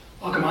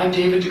I'm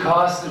David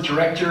DeCoste, the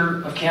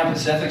Director of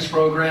Campus Ethics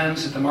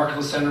Programs at the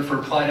Markle Center for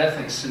Applied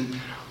Ethics, and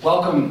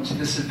welcome to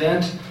this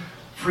event,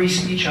 Free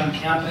Speech on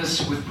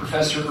Campus with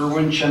Professor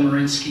Erwin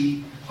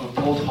Chemerinsky of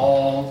Bolt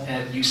Hall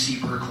at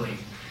UC Berkeley.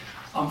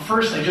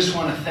 First, I just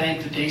want to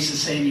thank the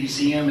Desaussay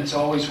Museum. It's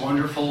always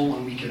wonderful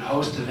when we can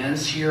host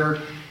events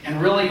here,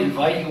 and really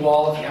invite you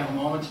all, if you have a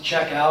moment, to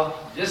check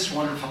out this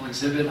wonderful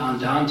exhibit on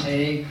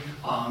Dante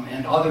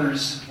and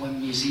others when the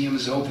museum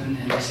is open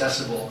and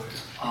accessible.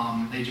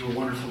 They do a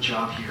wonderful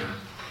job here.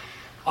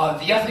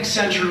 The Ethics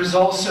Center is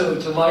also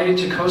delighted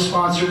to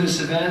co-sponsor this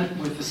event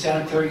with the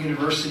Santa Clara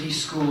University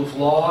School of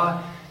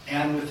Law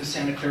and with the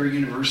Santa Clara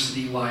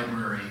University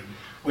Library,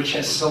 which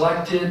has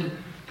selected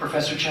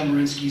Professor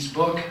Chemerinsky's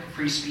book,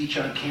 Free Speech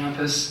on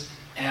Campus,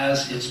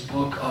 as its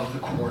book of the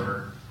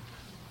quarter.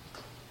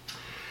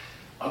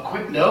 A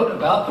quick note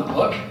about the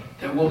book,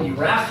 that we'll be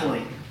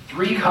raffling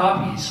 3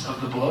 copies of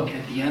the book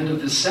at the end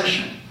of this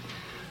session.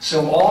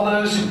 So all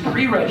those who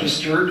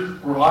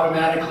pre-registered were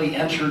automatically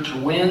entered to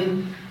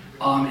win,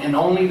 and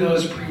only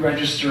those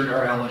pre-registered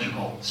are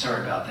eligible.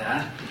 Sorry about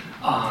that.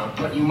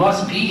 But you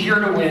must be here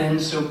to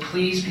win, so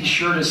please be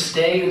sure to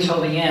stay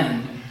until the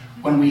end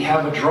when we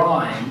have a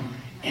drawing,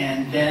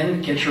 and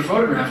then get your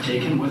photograph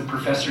taken with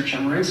Professor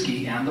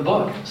Chemerinsky and the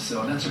book.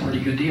 So that's a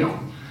pretty good deal.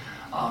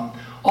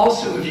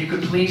 Also, if you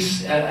could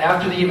please,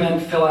 after the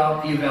event, fill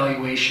out the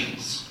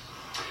evaluations.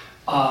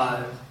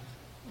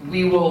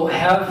 We will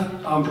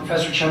have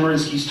Professor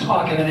Chemerinsky's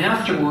talk, and then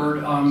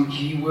afterward,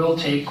 he will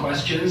take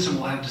questions and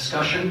we'll have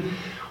discussion.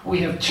 We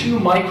have 2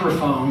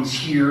 microphones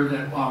here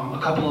that a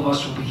couple of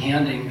us will be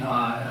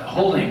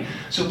holding.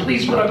 So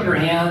please put up your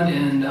hand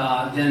and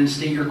then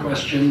state your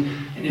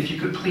question. And if you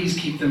could please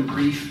keep them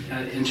brief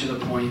and to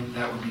the point,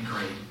 that would be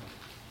great.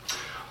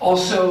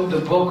 Also, the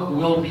book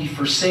will be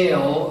for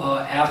sale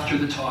after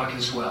the talk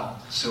as well.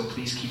 So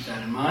please keep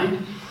that in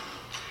mind.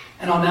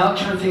 And I'll now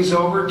turn things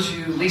over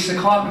to Lisa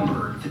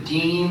Kloppenberg, the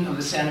Dean of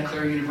the Santa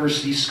Clara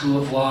University School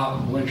of Law,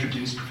 who will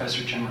introduce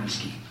Professor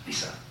Chemerinsky.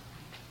 Lisa.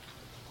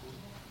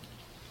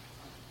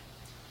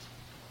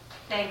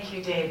 Thank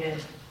you,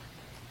 David.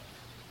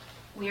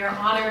 We are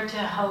honored to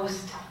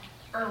host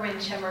Erwin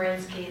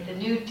Chemerinsky, the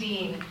new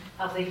Dean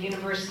of the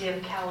University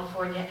of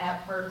California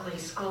at Berkeley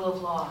School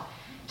of Law,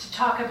 to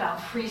talk about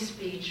free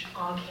speech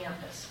on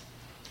campus.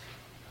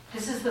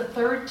 This is the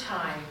 3rd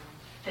time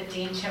that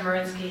Dean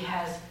Chemerinsky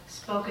has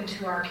spoken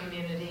to our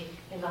community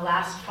in the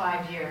last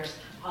 5 years,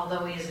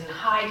 although he is in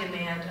high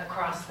demand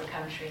across the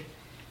country.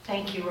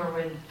 Thank you,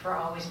 Erwin, for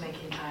always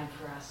making time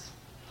for us.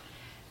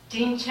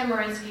 Dean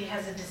Chemerinsky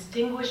has a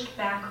distinguished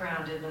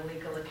background in the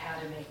legal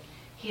academy.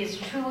 He is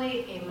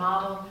truly a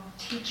model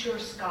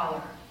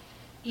teacher-scholar.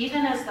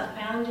 Even as the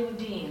founding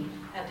dean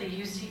at the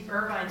UC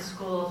Irvine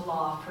School of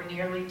Law for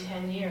nearly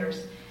 10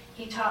 years,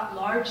 he taught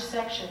large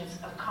sections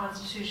of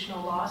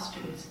constitutional law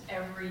students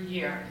every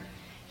year.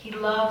 He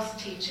loves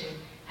teaching,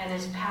 and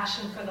his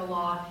passion for the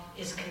law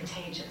is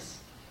contagious.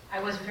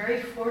 I was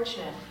very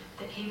fortunate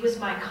that he was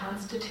my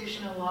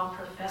constitutional law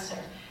professor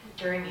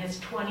during his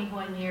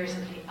 21 years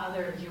at the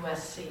other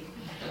USC.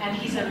 And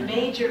he's a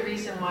major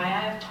reason why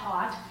I have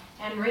taught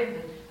and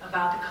written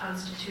about the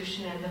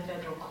Constitution and the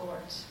federal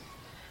courts.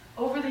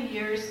 Over the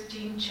years,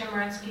 Dean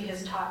Chemerinsky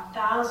has taught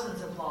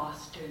thousands of law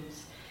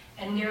students,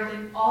 and nearly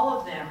all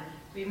of them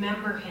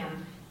remember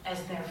him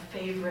as their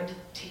favorite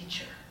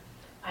teacher.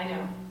 I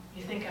know,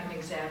 you think I'm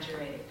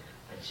exaggerating,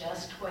 but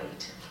just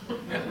wait.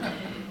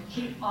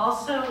 He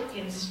also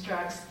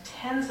instructs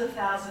tens of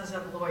thousands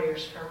of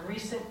lawyers, from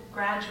recent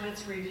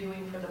graduates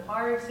reviewing for the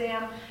bar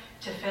exam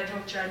to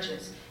federal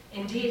judges.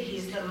 Indeed,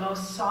 he's the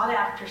most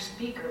sought-after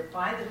speaker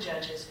by the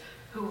judges,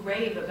 who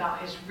rave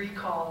about his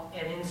recall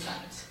and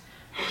insights.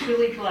 We're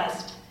truly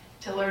blessed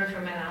to learn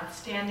from an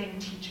outstanding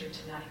teacher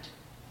tonight.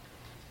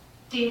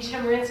 Dean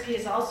Chemerinsky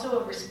is also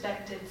a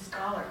respected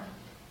scholar.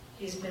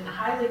 He's been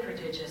highly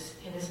prodigious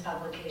in his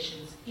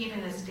publications,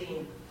 even as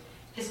dean.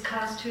 His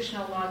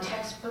constitutional law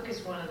textbook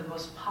is one of the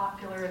most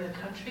popular in the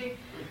country,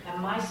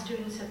 and my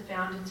students have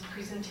found its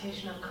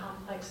presentation of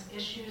complex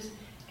issues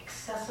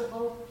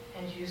accessible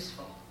and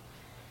useful.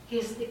 He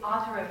is the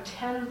author of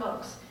 10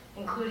 books,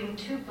 including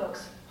 2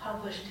 books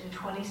published in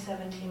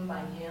 2017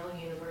 by Yale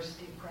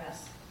University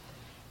Press: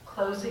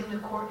 Closing the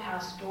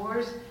Courthouse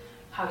Doors,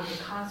 How Your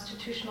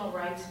Constitutional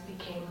Rights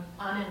Became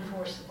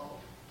Unenforceable,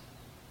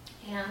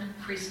 and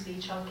Free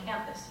Speech on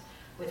Campus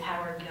with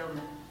Howard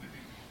Gilman.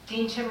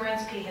 Dean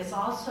Chemerinsky has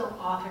also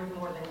authored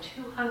more than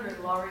 200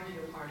 law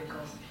review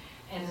articles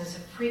and is a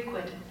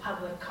frequent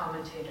public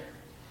commentator.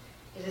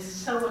 It is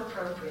so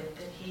appropriate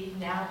that he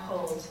now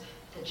holds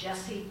the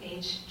Jesse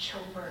H.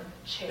 Chopra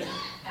Chair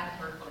at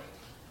Berkeley.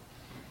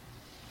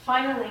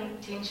 Finally,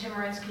 Dean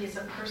Chemerinsky is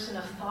a person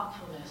of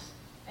thoughtfulness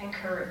and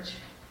courage.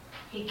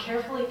 He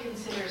carefully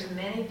considers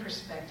many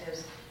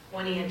perspectives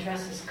when he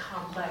addresses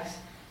complex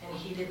and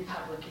heated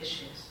public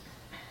issues.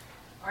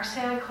 Our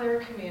Santa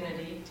Clara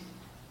community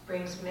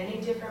brings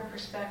many different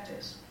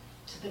perspectives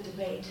to the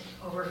debate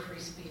over free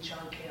speech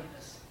on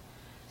campus.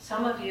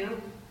 Some of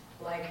you,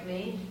 like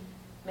me,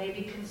 may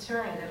be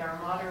concerned that our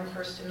modern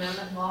First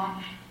Amendment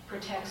law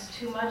protects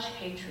too much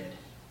hatred,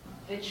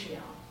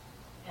 vitriol,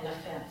 and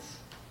offense?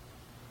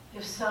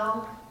 If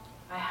so,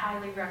 I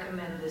highly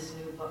recommend this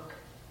new book.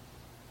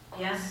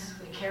 Yes,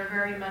 we care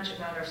very much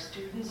about our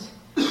students,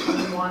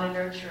 and we want to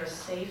nurture a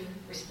safe,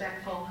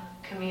 respectful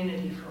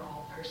community for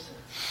all persons.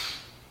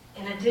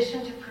 In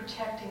addition to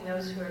protecting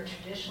those who are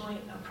traditionally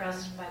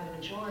oppressed by the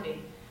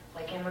majority,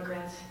 like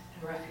immigrants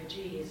and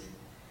refugees,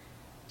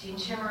 Dean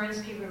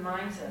Chemerinsky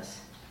reminds us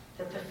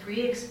that the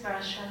free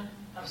expression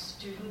of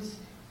students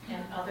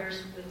and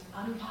others with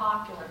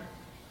unpopular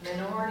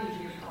minority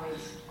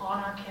viewpoints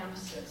on our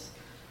campuses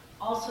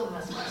also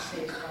must be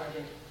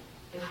safeguarded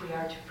if we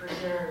are to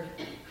preserve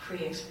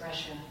free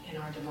expression in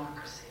our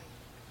democracy.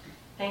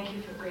 Thank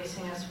you for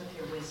gracing us with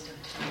your wisdom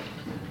tonight.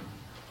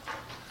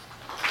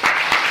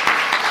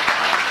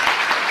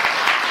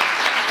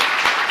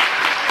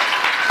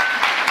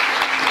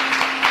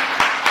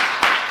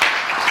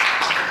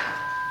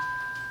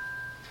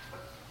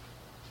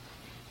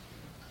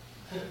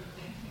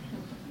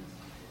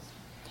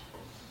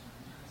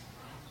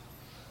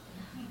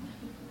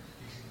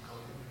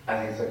 I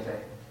think it's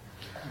okay.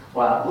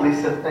 Well,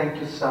 Lisa, thank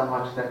you so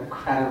much for that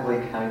incredibly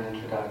kind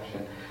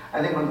introduction.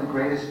 I think one of the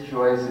greatest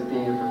joys of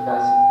being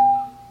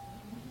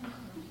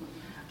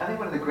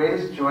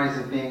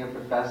a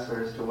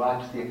professor is to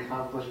watch the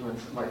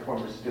accomplishments of my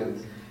former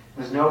students.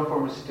 There's no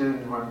former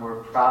student who I'm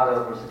more proud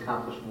of or has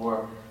accomplished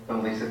more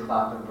than Lisa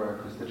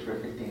Kloppenberg, who's the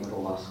terrific dean of the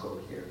law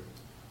school here.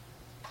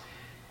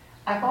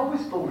 I've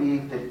always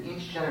believed that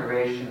each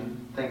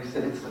generation thinks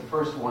that it's the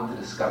first one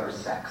to discover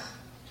sex.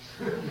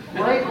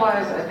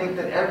 Likewise, I think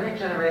that every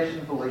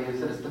generation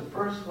believes that it's the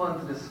first one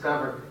to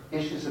discover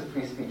issues of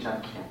free speech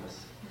on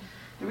campus.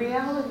 The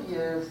reality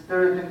is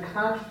there have been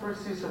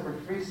controversies over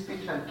free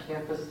speech on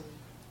campus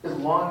as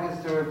long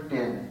as there have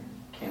been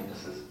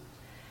campuses.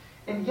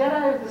 And yet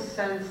I have the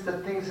sense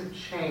that things have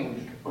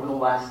changed over the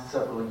last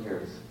several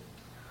years.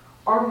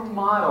 Our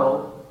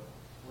model,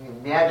 we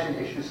imagine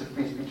issues of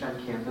free speech on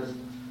campus,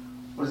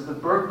 was the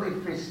Berkeley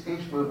free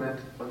speech movement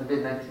of the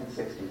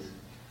mid-1960s.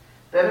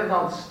 That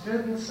involved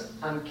students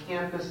on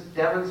campus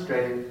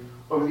demonstrating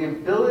over the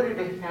ability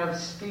to have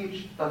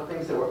speech about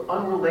things that were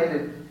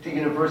unrelated to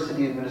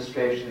university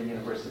administration and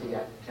university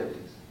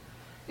activities.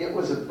 It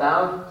was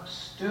about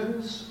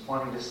students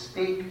wanting to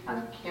speak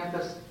on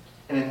campus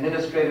and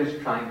administrators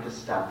trying to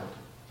stop it.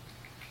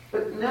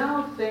 But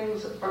now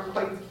things are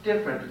quite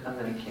different on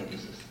many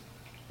campuses.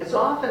 It's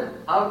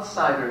often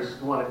outsiders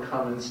who want to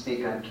come and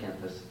speak on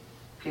campus.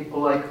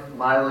 People like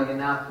Milo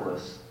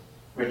Yiannopoulos,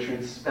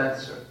 Richard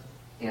Spencer,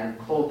 Ann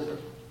Coulter,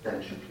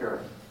 Ben Shapiro.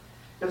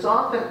 It's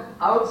often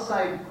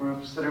outside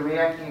groups that are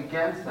reacting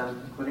against them,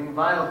 including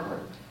violently.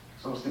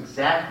 It's almost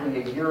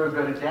exactly a year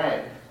ago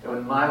today that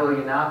when Milo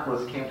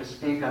Yiannopoulos came to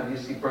speak on the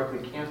UC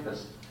Berkeley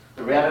campus,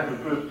 the radical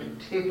group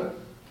Antifa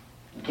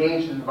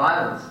engaged in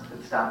violence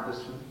that stopped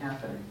this from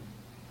happening.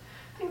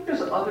 I think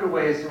there's other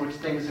ways in which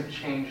things have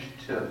changed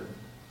too.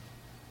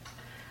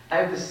 I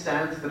have the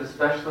sense that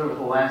especially over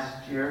the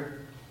last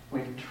year,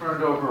 we've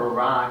turned over a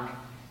rock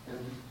and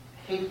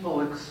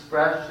hateful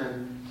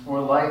expression is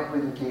more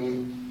likely to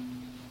be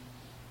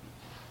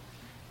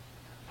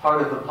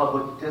part of the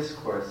public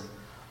discourse.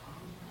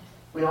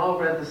 We all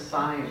read the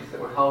signs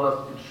that were held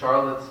up in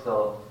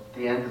Charlottesville at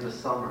the end of the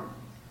summer.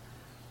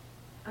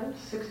 I'm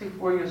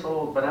 64 years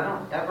old, but I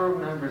don't ever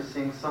remember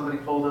seeing somebody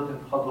hold up in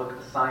public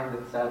a sign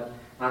that said, and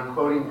I'm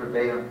quoting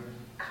verbatim,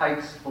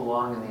 "Kites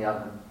belong in the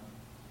oven."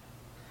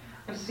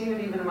 I've seen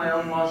it even in my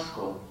own law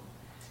school.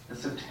 In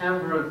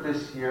September of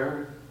this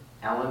year,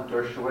 Alan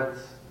Dershowitz,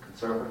 a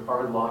conservative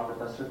Harvard law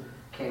professor,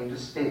 came to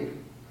speak.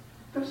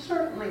 There's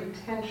certainly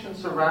tension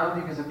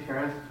surrounding his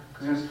appearance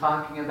because he was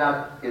talking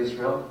about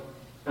Israel,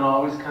 an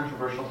always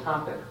controversial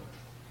topic.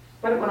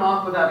 But it went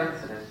off without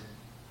incident.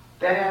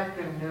 That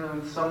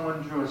afternoon,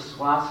 someone drew a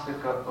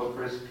swastika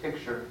over his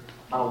picture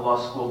on a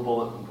law school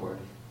bulletin board.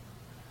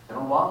 I'm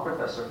a law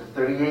professor for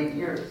 38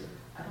 years.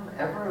 I don't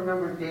ever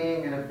remember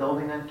being in a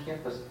building on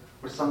campus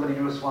where somebody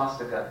drew a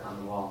swastika on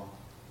the wall.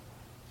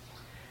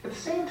 At the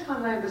same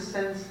time, I have the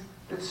sense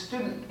that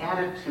student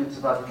attitudes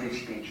about free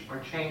speech are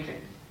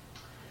changing.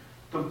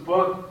 The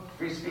book,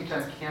 Free Speech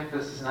on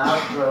Campus, is an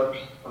outgrowth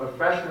of a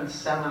freshman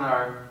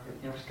seminar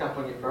at University of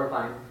California,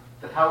 Irvine,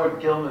 that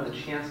Howard Gilman, the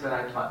chancellor,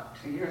 and I taught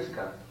 2 years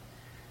ago.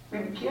 We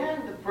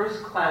began the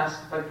first class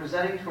by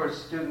presenting to our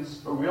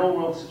students a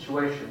real-world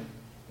situation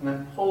and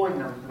then polling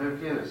them for their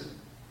views.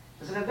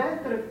 There's an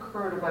event that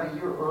occurred about a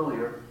year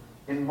earlier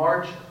in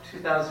March of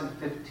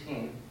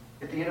 2015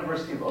 at the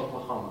University of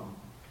Oklahoma.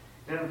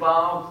 It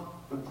involved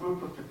a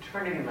group of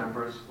fraternity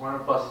members who were on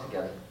a bus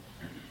together.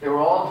 They were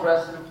all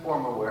dressed in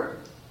formal wear,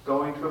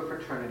 going to a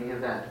fraternity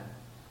event.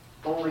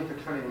 Only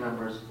fraternity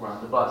members were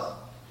on the bus.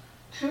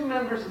 2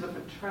 members of the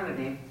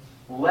fraternity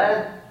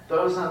led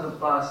those on the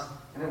bus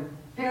in a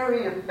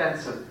very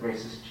offensive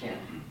racist chant.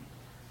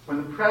 When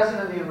the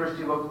president of the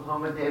University of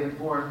Oklahoma, David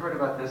Warren, heard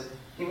about this,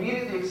 he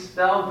immediately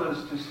expelled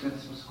those 2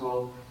 students from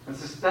school and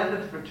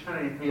suspended the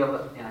fraternity from being able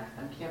to act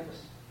on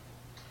campus.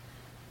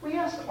 We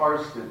asked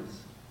our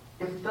students,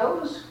 if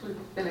those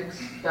who've been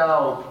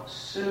expelled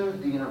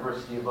sued the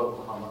University of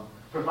Oklahoma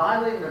for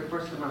violating their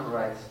First Amendment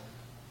rights,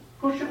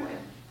 who should win?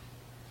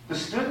 The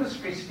students'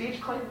 free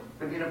speech claim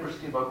or the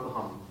University of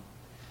Oklahoma?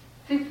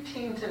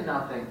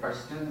 15-0, our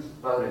students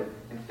voted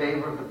in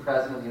favor of the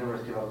president of the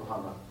University of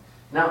Oklahoma.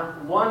 Now,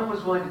 one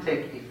was willing to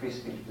take a free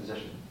speech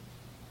position.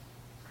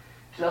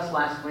 Just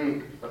last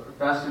week, a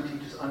professor who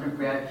teaches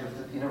undergraduates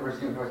at the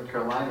University of North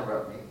Carolina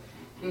wrote me.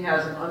 He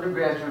has an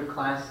undergraduate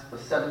class of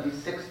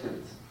 76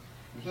 students.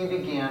 And he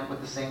began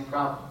with the same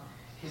problem.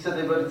 He said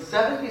they voted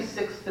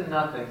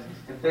 76-0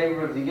 in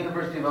favor of the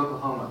University of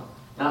Oklahoma.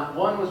 Not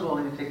one was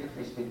willing to take the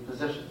free speech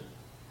position.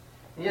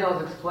 And yet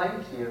I'll explain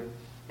to you,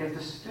 if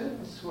the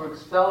students who were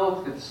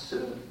expelled had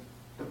sued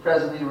the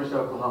president of the University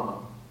of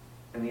Oklahoma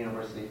and the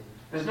university,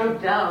 there's no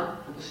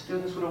doubt that the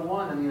students would have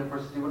won and the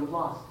university would have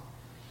lost.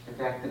 In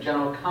fact, the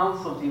general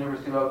counsel of the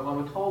University of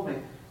Oklahoma told me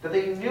that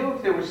they knew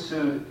if they were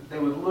sued, they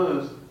would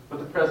lose, but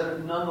the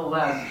president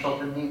nonetheless felt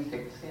the need to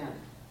take a stand.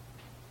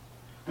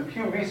 The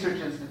Pew Research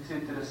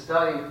Institute did a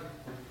study,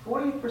 and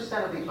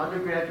 40% of the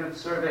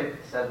undergraduates surveyed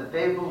said that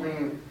they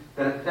believe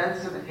that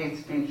offensive and hate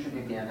speech should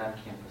be banned on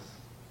campus.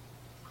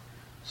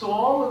 So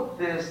all of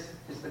this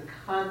is the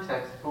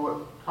context for what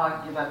we're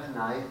talking about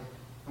tonight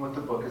and what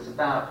the book is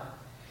about.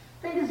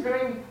 I think it's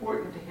very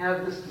important to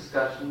have this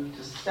discussion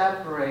to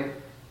separate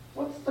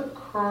what's the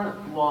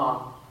current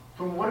law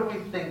from what do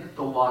we think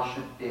the law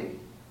should be.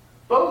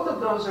 Both of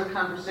those are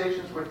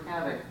conversations worth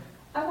having.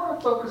 I want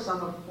to focus on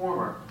the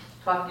former,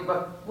 talking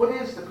about what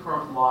is the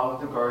current law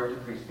with regard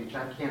to free speech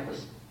on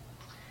campus.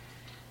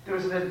 There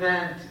was an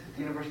event at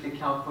the University of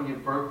California,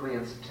 Berkeley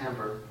in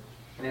September,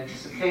 in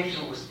anticipation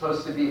of what was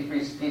supposed to be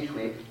Free Speech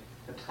Week,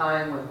 a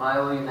time when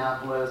Milo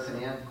Yiannopoulos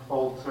and Ann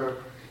Coulter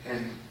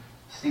and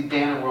Steve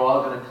Bannon were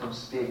all going to come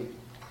speak.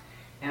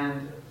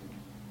 And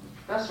the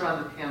professor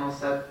on the panel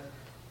said,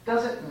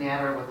 doesn't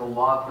matter what the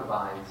law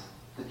provides,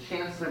 the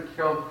Chancellor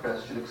Carol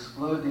Chris should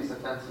exclude these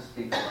offensive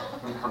speakers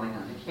from coming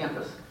onto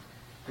campus.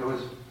 There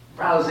was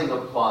rousing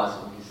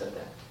applause when he said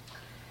that.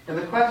 In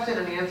the question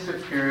and answer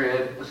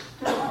period, the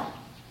student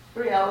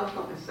very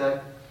eloquently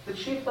said that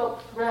she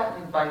felt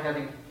threatened by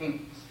having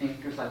hate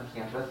speakers on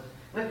campus,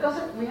 and it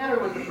doesn't matter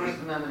what the First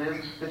Amendment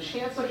is, the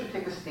Chancellor should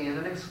take a stand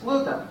and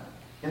exclude them.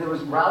 And there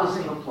was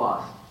rousing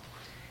applause.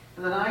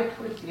 And then I,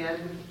 towards the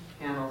end of the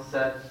panel,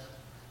 said,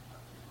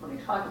 let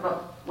me talk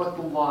about what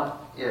the law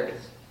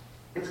is.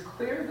 It's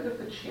clear that if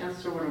the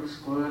Chancellor were to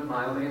exclude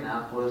Milo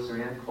Yiannopoulos or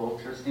Ann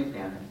Coulter or Steve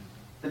Bannon,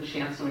 the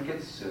Chancellor would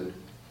get sued.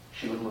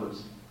 She would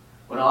lose.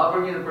 When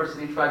Auburn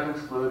University tried to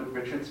exclude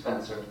Richard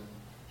Spencer,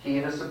 he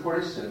and his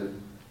supporters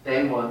sued.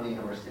 They won, the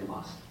university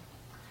lost.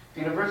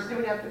 The university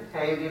would have to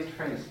pay the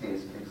attorney's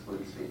fees for the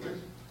excluded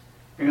speakers.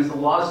 Because the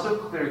law is so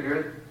clear here,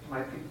 it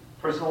might be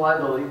personal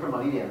liability for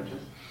money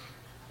damages.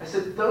 I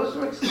said, those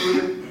who are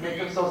excluded make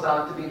themselves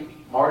out to be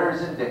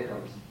martyrs and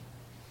victims.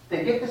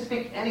 They get to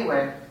speak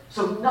anyway,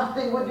 so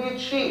nothing would be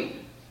achieved.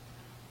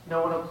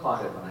 No one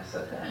applauded when I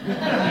said that.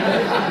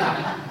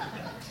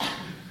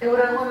 And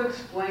what I want to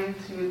explain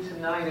to you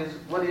tonight is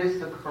what is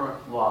the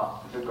current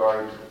law with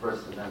regard to the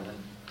First Amendment.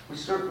 We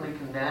certainly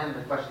can then, in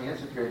the question and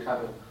answer period, talk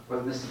about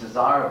whether this is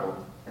desirable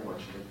and what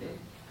should it be.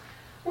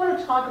 I want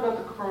to talk about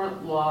the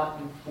current law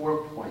in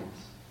 4 points.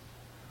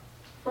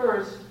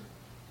 First,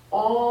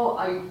 all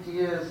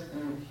ideas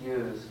and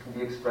views can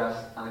be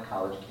expressed on a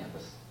college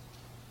campus.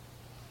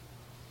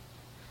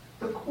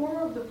 The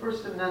core of the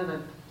First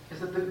Amendment is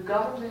that the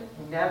government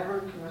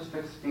never can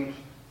restrict speech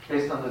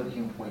based on the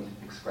viewpoint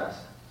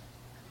expressed.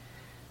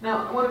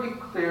 Now, I want to be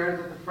clear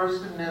that the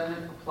First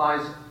Amendment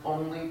applies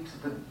only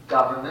to the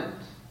government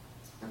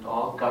and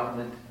all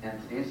government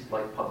entities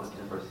like public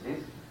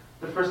universities.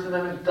 The First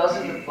Amendment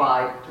doesn't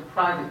apply to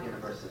private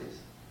universities.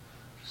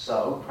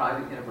 So,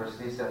 private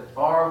universities have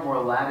far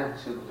more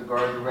latitude with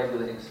regard to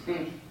regulating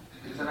speech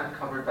because they're not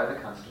covered by the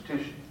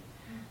Constitution.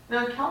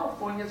 Now, in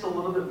California, it's a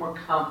little bit more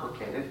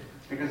complicated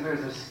because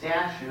there's a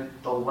statute,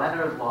 the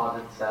Leonard Law,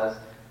 that says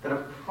that a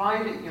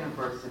private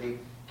university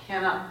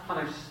cannot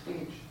punish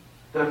speech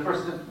that a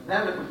First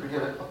Amendment would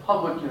prohibit a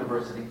public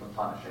university from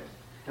punishing.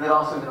 And that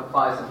also even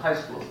applies in high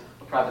schools.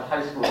 A private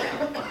high school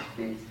can punish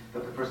speech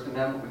that the First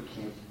Amendment would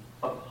keep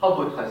a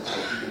public high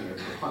school from being able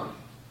to punish.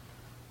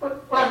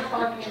 But what I'm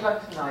talking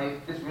about tonight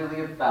is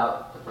really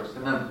about the First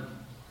Amendment.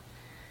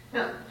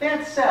 Now,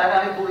 that said,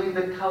 I believe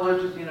that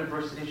colleges and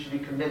universities should be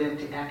committed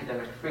to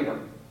academic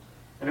freedom.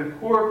 And a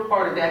core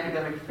part of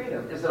academic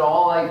freedom is that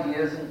all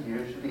ideas and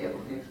views should be able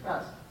to be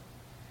expressed.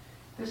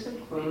 This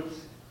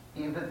includes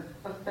even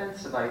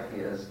offensive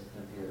ideas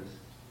and views.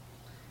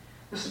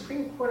 The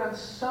Supreme Court on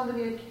so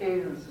many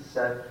occasions has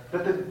said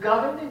that the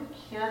government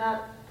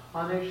cannot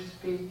punish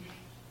speech,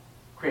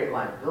 create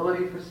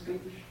liability for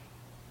speech,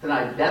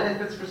 deny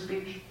benefits for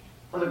speech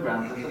on the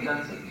grounds it's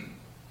offensive.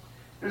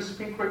 There's a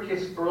Supreme Court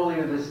case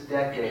earlier this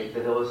decade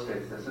that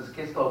illustrates this. It's a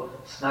case called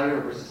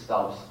Snyder versus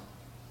Phelps.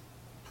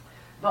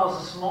 It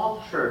involves a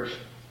small church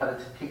out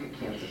of Topeka,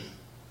 Kansas,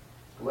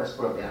 the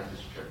Westboro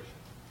Baptist Church.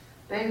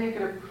 They make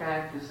it a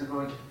practice of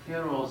going to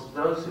funerals of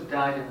those who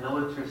died in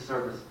military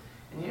service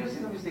and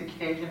using them as the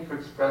occasion for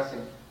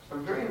expressing a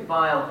very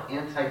vile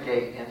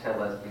anti-gay,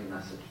 anti-lesbian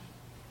message.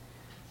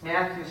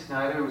 Matthew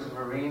Snyder was a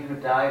Marine who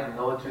died in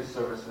military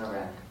service in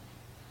Iraq.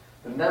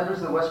 The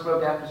members of the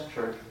Westboro Baptist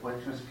Church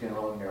went to his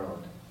funeral in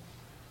Maryland.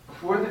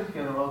 Before the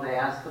funeral, they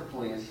asked the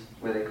police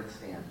where they could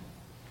stand.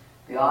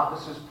 The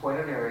officers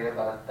pointed an area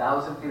about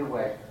 1,000 feet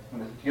away from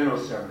the funeral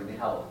ceremony to be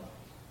held.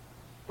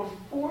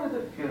 Before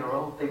the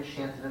funeral, they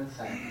chanted and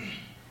sang.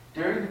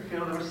 During the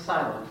funeral, they were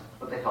silent,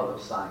 but they held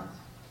up signs.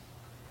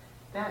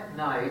 That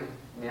night,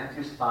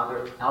 Matthew's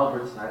father,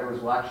 Albert Snyder, was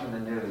watching the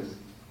news,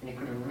 and he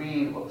could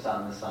read what was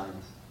on the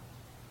signs.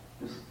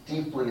 He was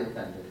deeply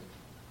offended.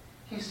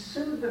 He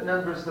sued the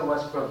members of the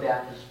Westboro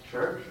Baptist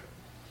Church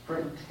for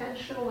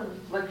intentional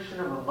infliction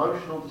of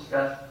emotional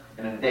distress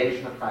and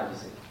invasion of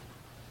privacy.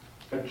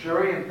 A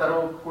jury in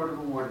federal court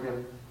awarded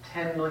him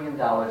 $10 million in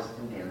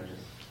damages.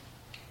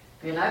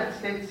 The United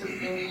States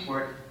Supreme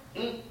Court,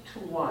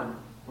 8-1,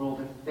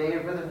 ruled in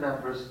favor of the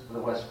members of the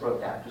Westboro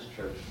Baptist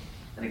Church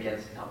and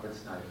against Albert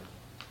Snyder.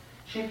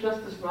 Chief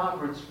Justice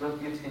Roberts wrote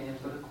the opinion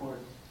for the court.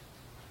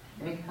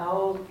 And he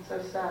held, as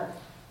I said,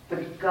 that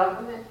a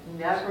government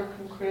never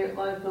can create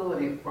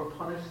liability or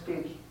punish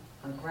speech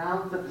on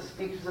grounds that the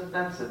speech is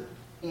offensive,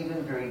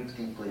 even very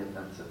deeply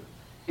offensive.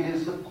 It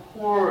is the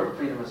core of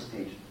freedom of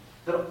speech,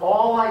 that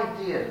all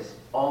ideas,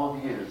 all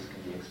views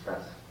can be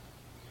expressed.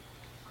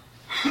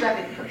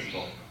 Second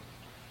principle,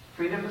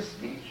 freedom of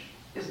speech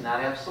is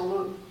not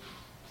absolute.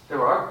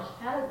 There are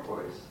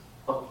categories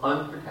of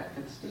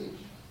unprotected speech.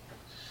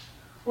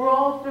 We're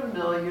all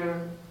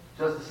familiar,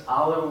 Justice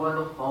Oliver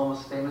Wendell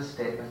Holmes' famous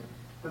statement,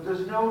 that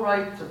there's no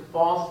right to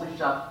falsely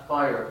shout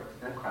fire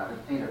in a crowded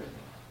theater.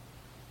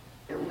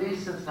 At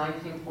least since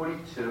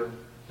 1942,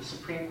 the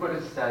Supreme Court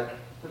has said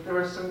that there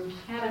are some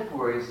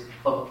categories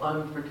of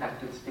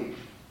unprotected speech.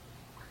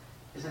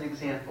 As an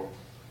example,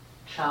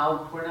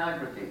 child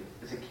pornography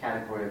is a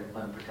category of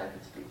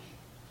unprotected speech.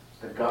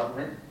 The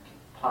government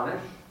can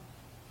punish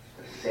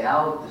the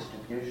sale,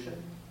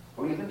 distribution,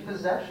 or even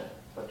possession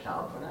of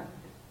child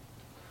pornography.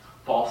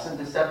 False and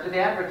deceptive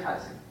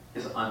advertising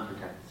is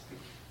unprotected speech.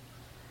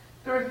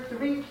 There are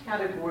three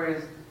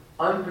categories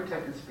of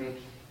unprotected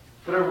speech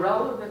that are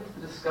relevant to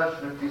the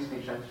discussion of free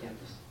speech on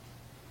campus.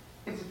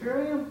 It's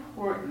very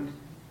important,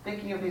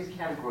 thinking of these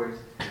categories,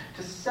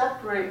 to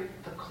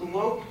separate the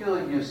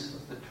colloquial use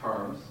of the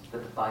terms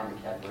that define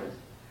the categories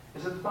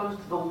as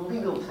opposed to the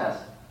legal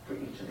test for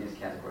each of these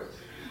categories.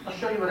 I'll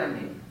show you what I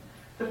mean.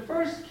 The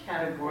first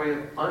category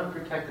of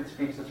unprotected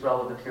speech that's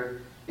relevant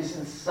here is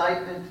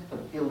incitement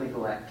of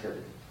illegal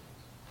activity.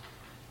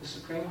 The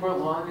Supreme Court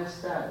long has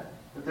said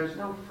that there's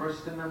no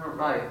First Amendment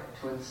right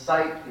to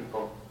incite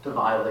people to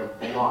violate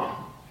the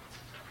law.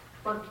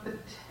 But the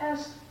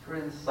test for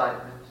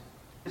incitement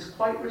is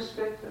quite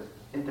restrictive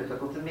and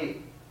difficult to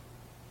meet.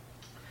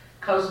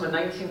 Comes from a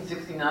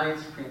 1969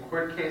 Supreme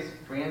Court case,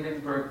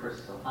 Brandenburg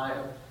versus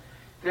Ohio.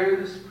 There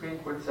the Supreme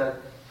Court said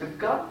the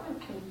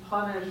government can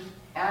punish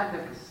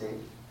advocacy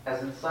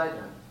as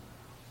incitement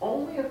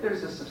only if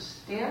there's a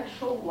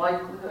substantial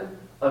likelihood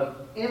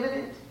of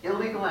imminent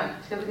illegal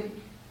activity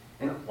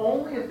and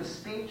only if the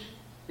speech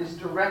is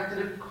directed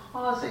at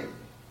causing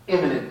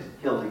imminent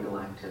illegal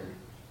activity.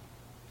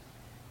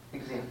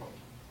 Example.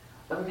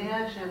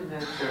 Imagine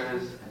that there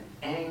is an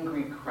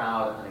angry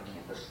crowd on a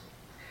campus.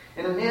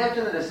 And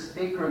imagine that a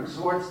speaker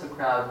exhorts the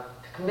crowd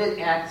to commit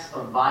acts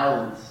of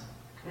violence,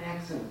 commit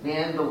acts of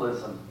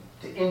vandalism,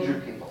 to injure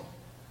people.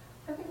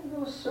 I think in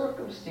those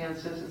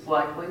circumstances, it's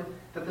likely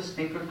that the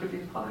speaker could be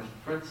punished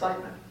for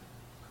incitement.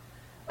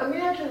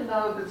 Imagine,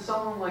 though, that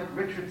someone like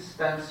Richard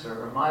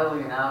Spencer or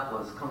Milo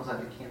Yiannopoulos comes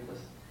onto campus,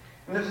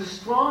 and there's a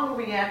strong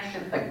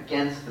reaction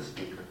against the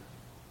speaker.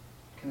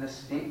 Can the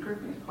speaker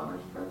be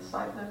punished for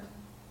incitement?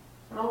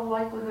 In all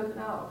likelihood,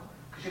 no.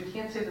 Because you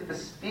can't say that the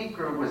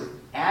speaker was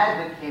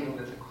advocating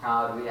that the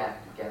crowd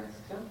react against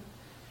him,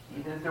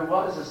 even if there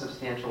was a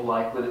substantial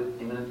likelihood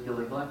of imminent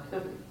illegal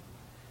activity.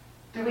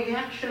 The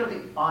reaction of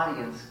the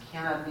audience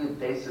cannot be a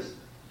basis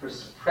for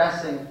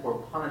suppressing or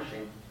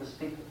punishing the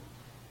speaker.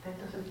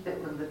 That doesn't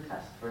fit with the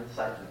test for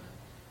incitement.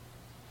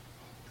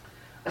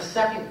 A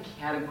second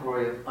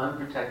category of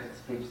unprotected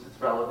speech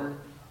that's relevant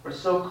are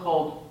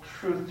so-called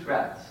true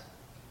threats.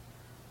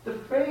 The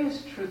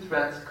phrase true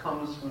threats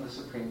comes from the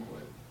Supreme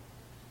Court.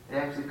 It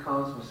actually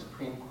comes from a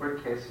Supreme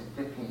Court case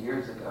from 50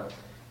 years ago,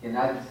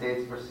 United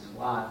States versus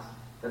Watts,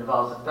 that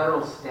involves a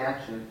federal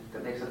statute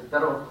that makes it a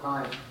federal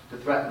crime to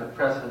threaten the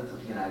President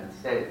of the United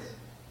States.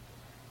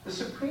 The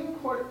Supreme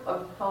Court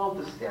upheld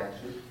the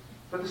statute,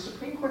 but the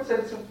Supreme Court said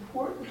it's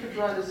important to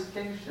draw a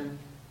distinction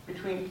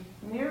between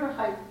mere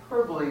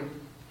hyperbole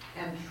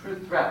and true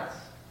threats.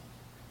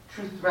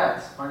 True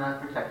threats are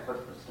not protected by the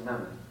First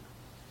Amendment.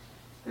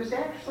 There's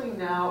actually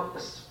now a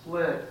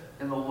split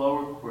in the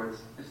lower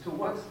courts as to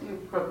what's the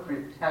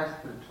appropriate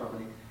test for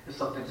determining if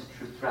something's a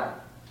true threat.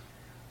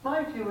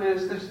 My view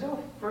is there's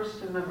no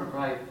First Amendment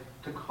right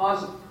to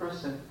cause a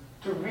person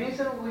to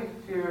reasonably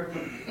fear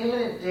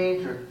imminent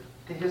danger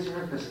to his or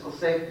her physical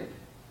safety.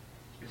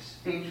 If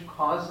speech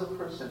causes a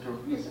person to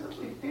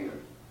reasonably fear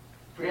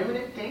for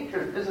imminent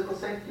danger to physical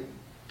safety,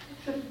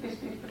 It shouldn't be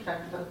speech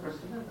protected by the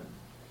First Amendment.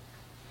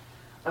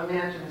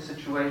 Imagine a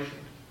situation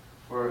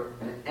where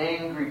an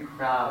angry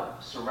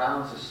crowd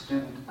surrounds a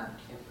student on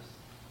campus.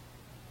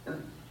 And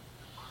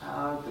the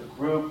crowd, the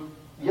group,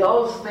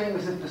 yells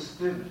things at the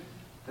student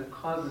that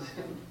causes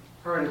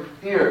her to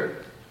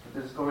fear that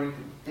there's going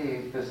to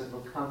be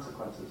physical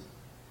consequences.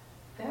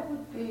 That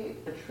would be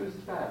a true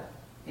threat,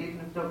 even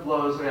if no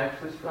blows are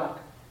actually struck.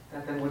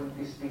 That then wouldn't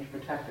be speech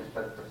protected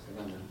by the First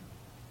Amendment.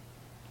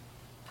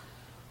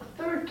 A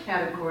third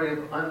category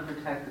of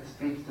unprotected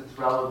speech that's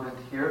relevant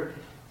here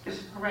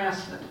is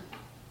harassment.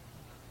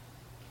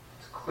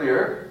 It's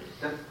clear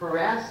that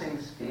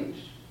harassing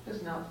speech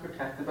is not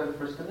protected by the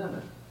First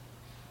Amendment.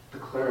 The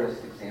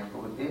clearest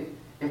example would be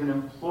if an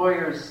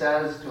employer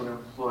says to an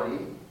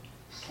employee,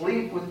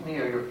 "Sleep with me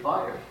or you're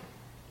fired."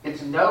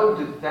 It's no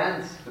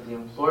defense for the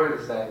employer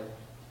to say,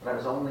 "But I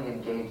was only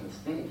engaged in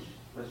speech.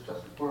 It was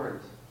just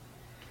words."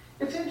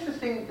 It's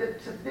interesting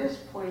that to this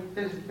point,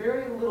 there's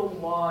very little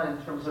law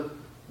in terms of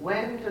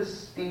when does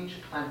speech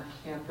on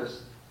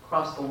campus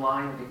cross the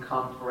line and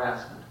become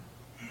harassment.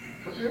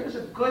 But there is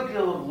a good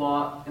deal of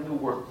law in the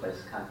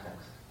workplace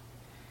context.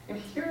 And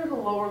here the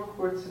lower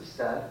courts have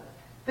said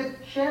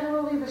that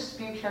generally the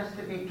speech has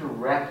to be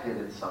directed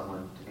at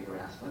someone to be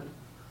harassment,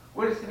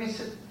 or it has to be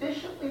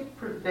sufficiently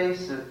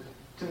pervasive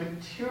to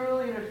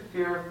materially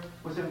interfere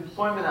with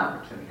employment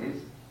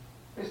opportunities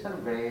based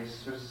on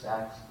race or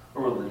sex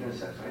or religion or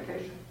sex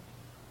orientation.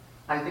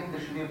 I think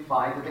this should be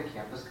applied to the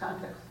campus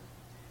context.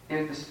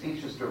 If the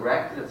speech is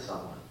directed at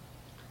someone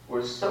or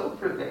is so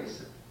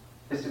pervasive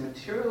as to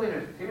materially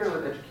interfere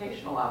with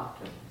educational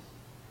opportunities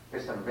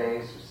based on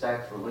race or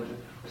sex, religion,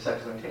 or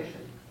sex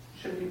orientation, it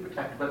shouldn't be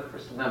protected by the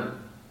First Amendment.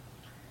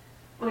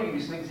 Let me give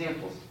you some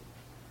examples.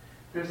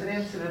 There's an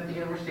incident at the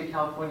University of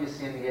California,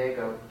 San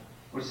Diego,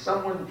 where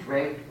someone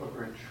draped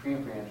over a tree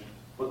branch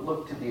what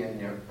looked to be a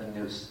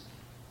noose.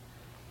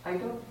 I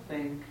don't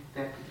think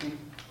that could be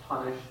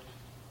punished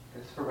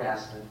as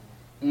harassment,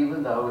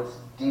 even though it's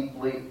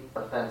deeply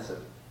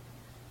offensive.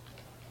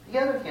 On the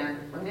other hand,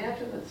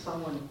 imagine that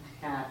someone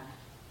tacked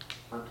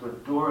onto a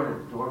door in a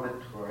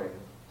dormitory,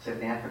 say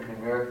an African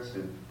American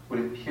student, what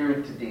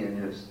appeared to be a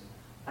noose.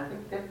 I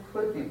think that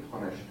could be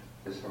punished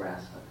as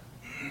harassment.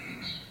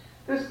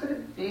 There's going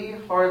to be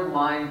hard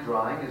line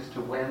drawing as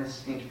to when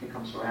speech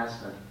becomes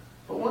harassment.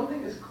 But one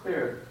thing is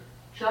clear,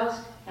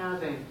 just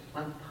having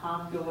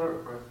unpopular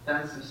or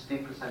offensive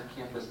speakers on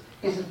campus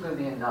isn't going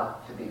to be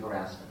enough to be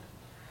harassment.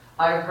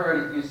 I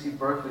heard at UC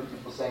Berkeley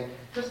people saying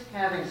just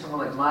having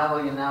someone like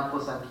Milo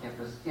Yiannopoulos on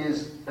campus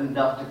is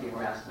enough to be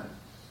harassment.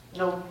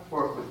 No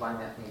court would find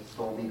that meets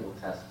the legal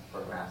test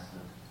for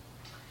harassment.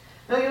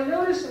 Now you'll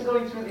notice in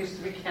going through these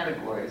three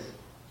categories,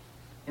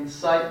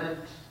 incitement,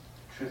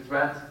 true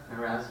threats, and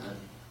harassment,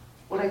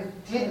 what I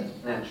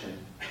didn't mention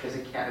is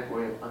a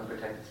category of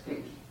unprotected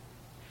speech,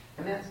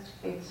 and that's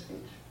hate speech.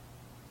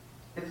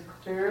 It's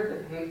clear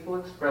that hateful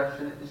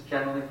expression is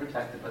generally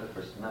protected by the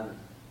First Amendment.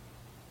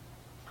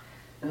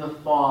 In the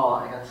fall,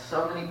 I got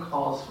so many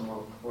calls from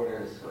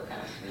reporters who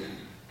asked me,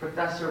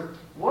 "Professor,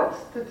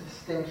 what's the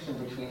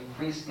distinction between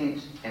free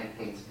speech and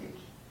hate speech?"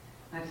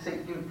 And I'd say,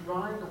 "You're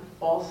drawing a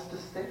false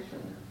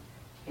distinction.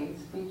 Hate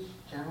speech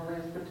generally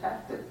is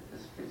protected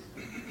as free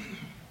speech."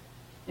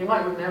 You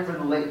might remember in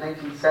the late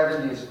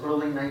 1970s,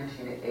 early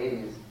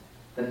 1980s,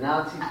 the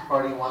Nazi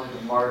Party wanted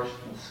to march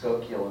in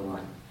Skokie,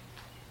 Illinois.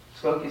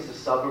 Skokie is a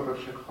suburb of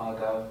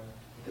Chicago.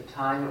 At the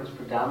time, it was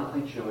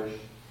predominantly Jewish,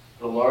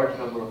 with a large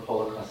number of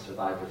Holocaust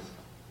survivors.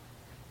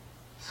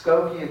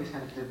 Skokie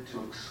attempted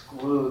to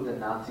exclude the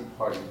Nazi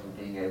Party from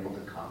being able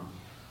to come,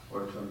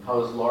 or to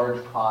impose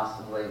large costs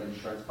and levy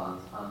insurance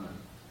bonds on them.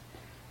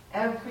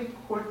 Every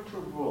court to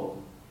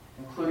rule,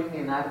 including the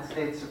United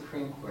States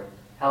Supreme Court,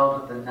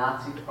 held that the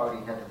Nazi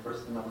Party had the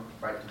First Amendment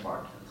right to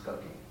march in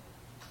Skokie.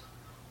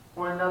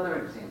 Or another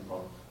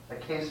example, a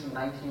case from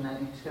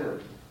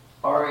 1992,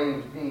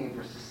 RAV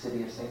versus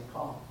City of St.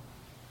 Paul.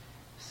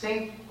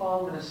 St.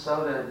 Paul,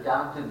 Minnesota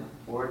adopted an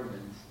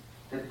ordinance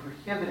that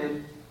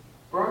prohibited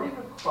burning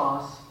a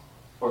cross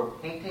or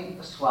painting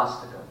a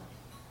swastika,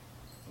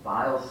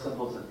 vile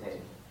symbols of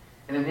hate,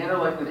 in a manner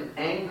likely to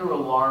anger,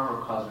 alarm,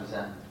 or cause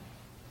resentment.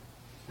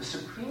 The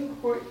Supreme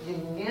Court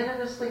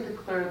unanimously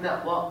declared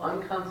that law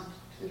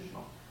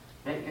unconstitutional,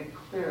 making it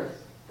clear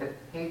that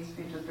hate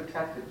speech is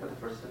protected by the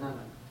First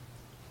Amendment.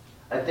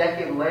 A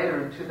decade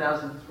later, in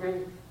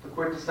 2003, the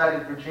court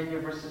decided Virginia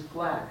versus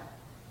Black.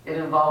 It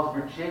involved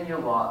Virginia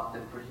law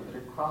that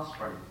prohibited cross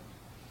burning.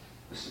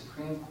 The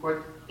Supreme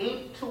Court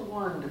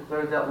 8-1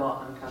 declared that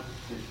law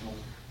unconstitutional,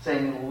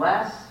 saying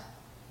unless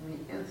in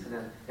the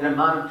incident it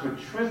amounted to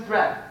a true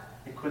threat,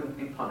 it couldn't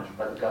be punished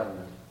by the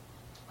government.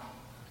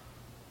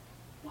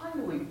 Why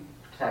do we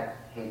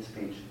protect hate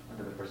speech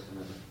under the First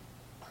Amendment?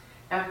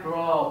 After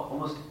all,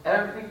 almost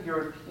every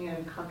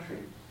European country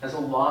has a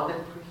law that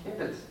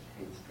prohibits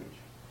hate speech.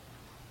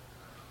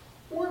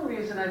 One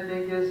reason, I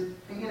think, is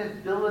the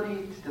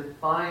inability to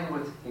define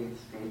what's hate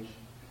speech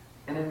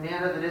in a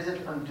manner that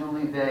isn't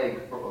unduly vague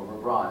or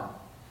overbroad.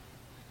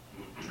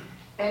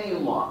 Any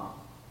law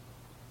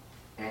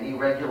any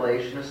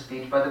regulation of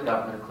speech by the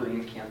government,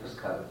 including a campus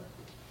code,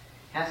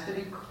 has to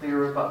be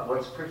clear about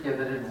what's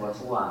prohibited and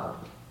what's allowed.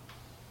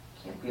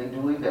 It can't be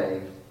unduly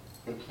vague.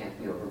 It can't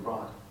be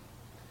overbroad.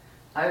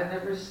 I've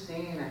never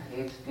seen a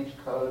hate speech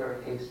code or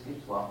a hate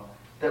speech law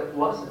that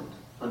wasn't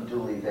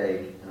unduly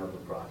vague and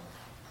overbroad.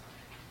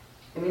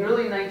 In the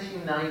early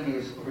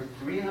 1990s, over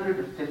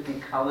 350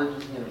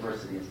 colleges and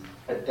universities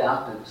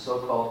adopted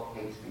so-called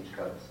hate speech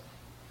codes.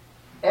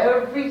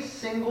 Every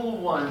single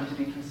one to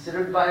be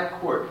considered by a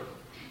court,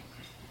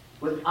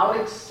 without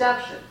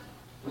exception,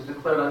 was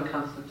declared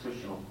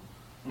unconstitutional,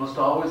 almost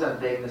always on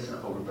vagueness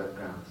and overbreadth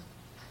grounds.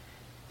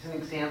 As an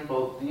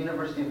example, the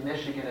University of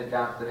Michigan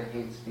adopted a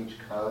hate speech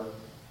code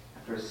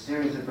after a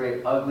series of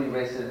very ugly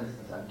racist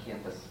incidents on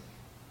campus.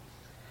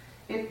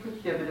 It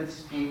prohibited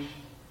speech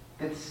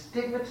that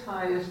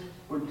stigmatized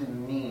or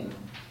demeaned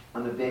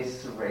on the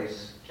basis of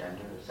race,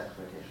 gender, sex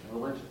orientation, or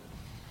religion.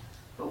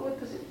 But what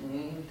does it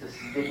mean to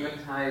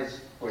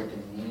stigmatize or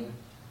demean?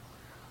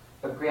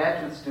 A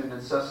graduate student in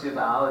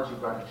sociobiology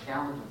brought a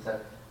challenge and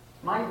said,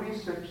 "My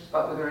research is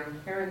about whether there are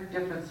inherent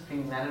difference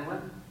between men and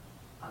women.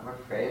 I'm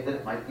afraid that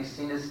it might be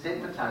seen as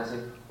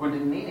stigmatizing or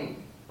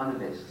demeaning on the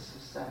basis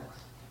of sex."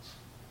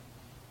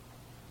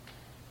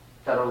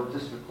 Federal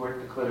District Court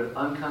declared it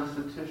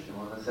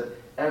unconstitutional and said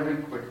every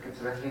court to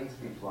consider a hate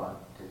speech law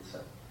did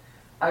so.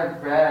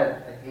 I've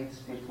read the hate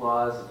speech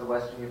laws of the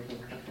Western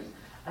European countries.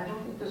 I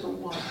don't think there's a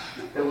one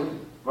that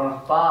would run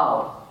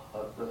afoul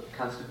of the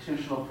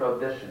constitutional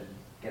prohibition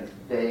against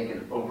vague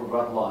and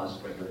overbroad laws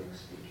regulating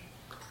speech.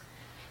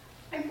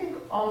 I think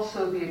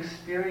also the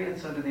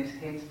experience under these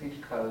hate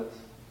speech codes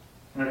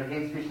and under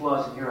hate speech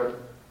laws in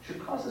Europe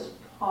should cause us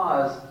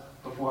pause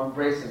before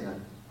embracing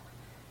them.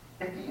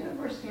 At the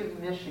University of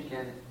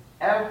Michigan,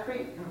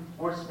 every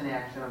enforcement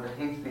action under the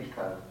hate speech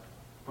code,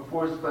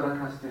 before it was declared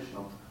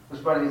unconstitutional, was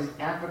brought against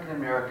African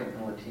American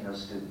and Latino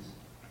students.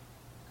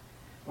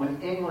 When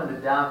England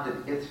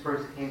adopted its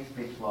first hate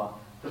speech law,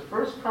 the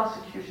first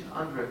prosecution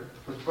under it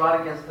was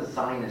brought against a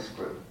Zionist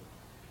group.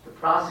 The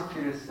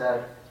prosecutor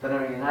said that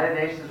under a United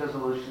Nations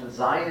resolution,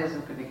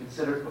 Zionism could be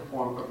considered a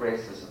form of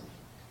racism.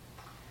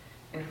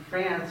 In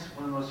France,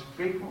 one of the most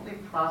frequently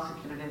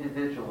prosecuted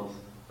individuals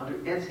under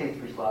its hate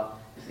speech law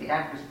is the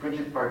actress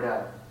Brigitte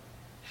Bardot.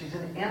 She's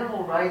an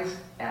animal rights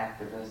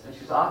activist, and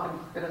she's often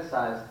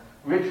criticized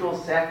ritual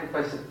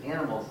sacrifice of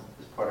animals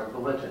as part of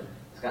religion.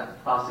 Has gotten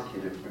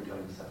prosecuted for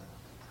doing so.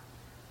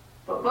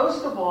 But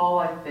most of all,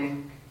 I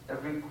think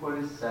every court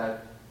has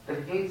said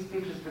that hate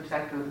speech is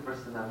protected with the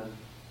First Amendment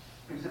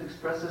because it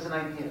expresses an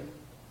idea.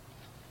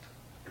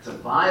 It's a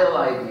vile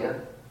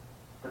idea,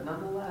 but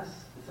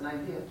nonetheless, it's an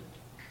idea.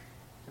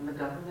 And the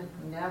government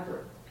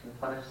never can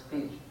punish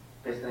speech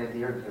based on an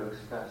idea or view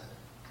expressed.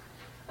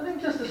 I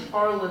think Justice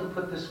Harlan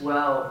put this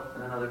well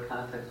in another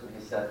context when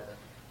he said,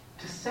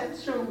 to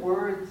censor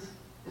words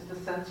is to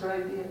censor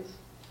ideas.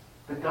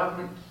 The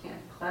government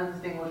can't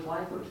cleanse the English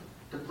language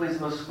to please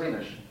the most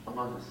squeamish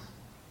among us.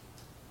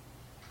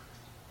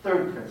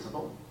 Third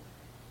principle,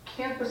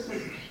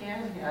 campuses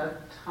can have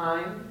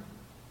time,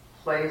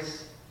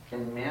 place,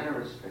 and manner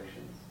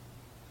restrictions,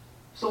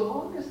 so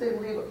long as they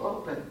leave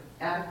open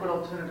adequate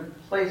alternative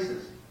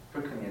places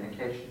for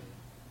communication.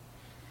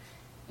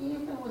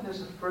 Even when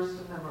there's a First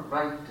Amendment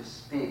right to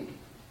speak,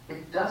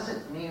 it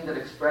doesn't mean that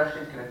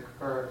expression can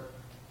occur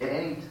at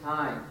any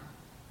time,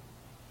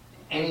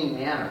 in any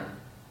manner,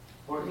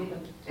 or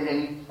even in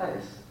any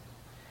place.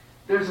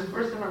 There's a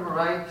First Amendment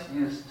right to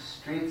use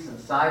streets and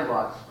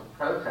sidewalks for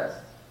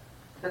protests.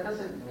 But that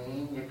doesn't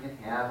mean you can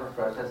have a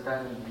protest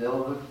down in the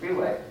middle of the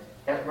freeway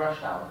at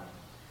rush hour.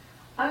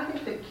 I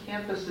think that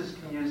campuses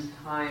can use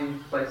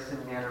time, place,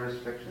 and manner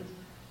restrictions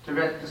to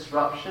prevent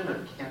disruption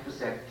of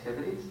campus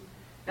activities,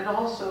 and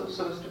also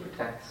so as to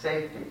protect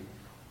safety.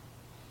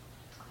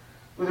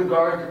 With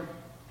regard to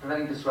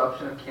preventing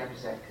disruption of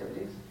campus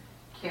activities,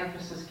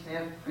 campuses can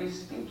have free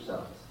speech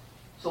zones,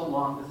 so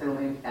long as they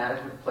leave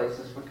adequate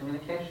places for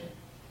communication.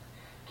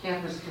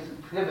 Campus can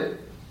prohibit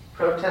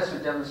protests or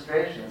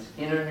demonstrations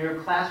in or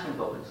near classroom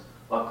buildings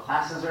while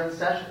classes are in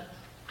session.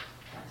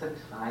 That's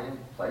a time,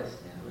 place,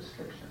 manner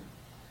restriction.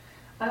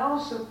 I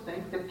also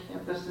think that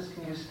campuses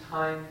can use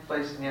time,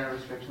 place, manner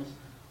restrictions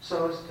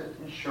so as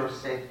to ensure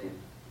safety.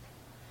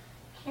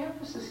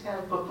 Campuses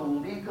have both the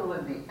legal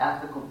and the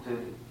ethical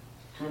duty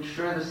to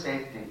ensure the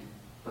safety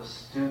of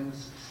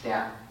students,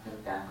 staff, and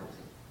faculty.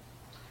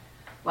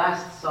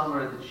 Last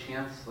summer, the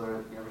Chancellor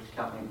of the University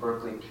of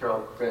Berkeley,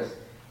 Carol Christ,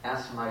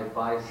 asked for my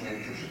advice in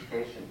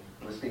anticipation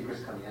of the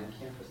speakers coming on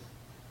campus.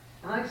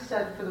 And I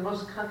said, for the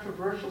most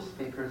controversial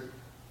speakers,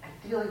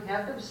 ideally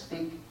have them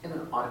speak in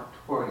an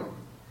auditorium,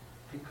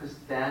 because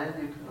then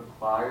you can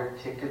require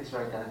tickets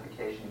or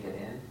identification to get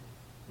in.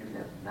 You can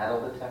have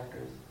metal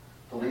detectors.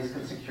 Police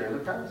can secure the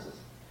premises.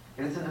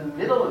 If it's in the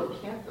middle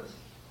of campus,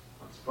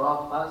 on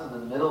Sproul Plaza in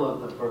the middle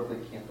of the Berkeley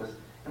campus,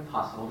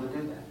 impossible to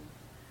do that.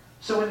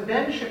 So when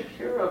Ben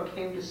Shapiro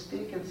came to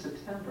speak in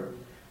September,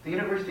 the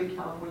University of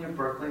California,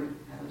 Berkeley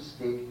had him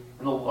speak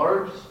in the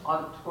largest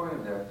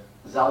auditorium there,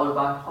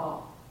 Zellerbach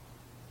Hall.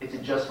 It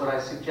did just what I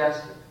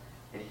suggested.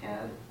 It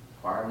had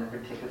requiring them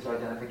for tickets or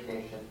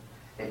identification.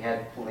 They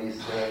had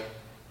police there.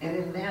 And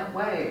in that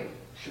way,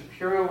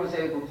 Shapiro was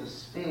able to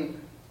speak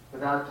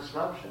without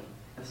disruption,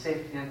 and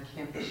safety on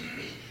campus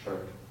was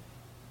assured.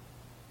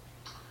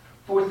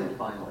 Fourth and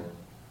finally,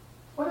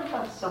 what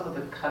about some of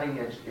the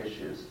cutting-edge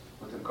issues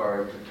with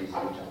regard to free speech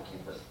on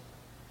campus?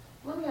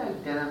 Let me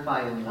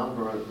identify a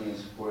number of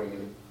these for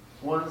you,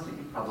 ones that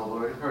you've probably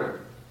already heard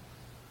of.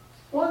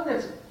 One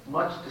that's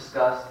much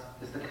discussed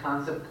is the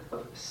concept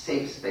of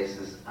safe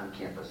spaces on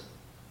campus.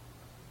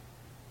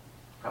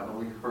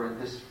 Probably heard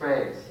this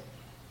phrase.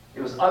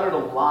 It was uttered a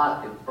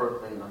lot at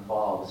Berkeley in the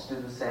fall, with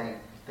students saying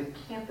that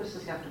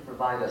campuses have to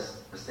provide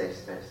us a safe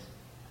space.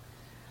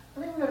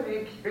 I think we've got to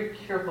be very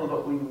careful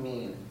what we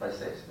mean by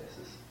safe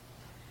spaces.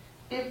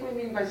 If we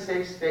mean by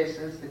safe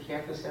spaces, the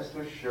campus has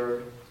to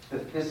assure the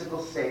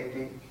physical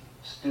safety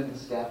of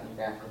students, staff, and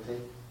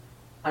faculty.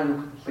 I'm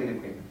in complete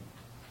agreement.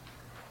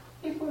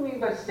 If we mean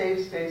by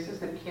safe spaces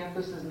that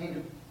campuses need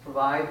to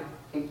provide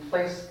a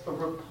place of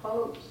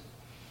repose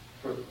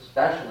for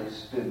especially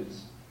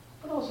students,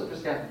 but also for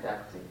staff and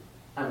faculty,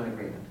 I'm in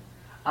agreement.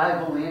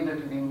 I believe there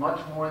can be much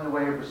more in the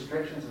way of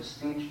restrictions of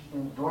speech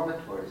in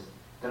dormitories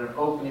than in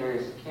open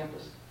areas of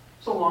campus,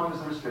 so long as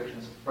the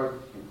restrictions are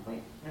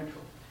viewpoint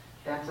neutral.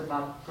 That's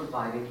about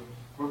providing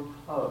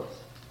repose.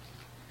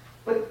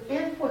 But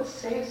if what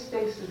safe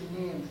spaces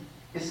means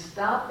is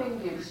stopping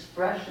the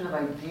expression of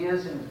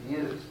ideas and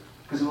views,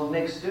 because it will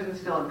make students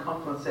feel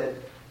uncomfortable and say,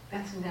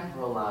 that's never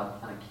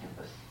allowed on a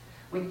campus.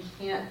 We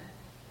can't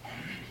have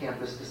a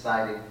campus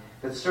deciding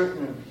that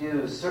certain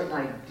views, certain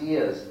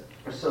ideas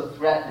are so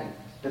threatening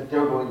that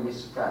they're going to be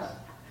suppressed.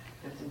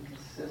 That's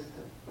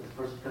inconsistent with the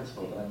first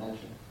principle that I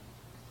mentioned.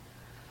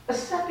 A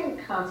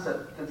second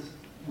concept that's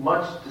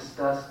much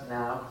discussed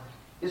now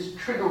is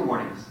trigger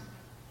warnings.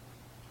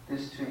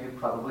 This too you've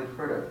probably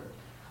heard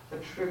of.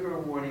 A trigger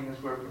warning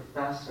is where a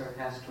professor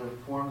has to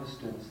inform the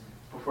students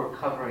before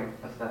covering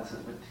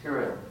offensive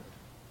material.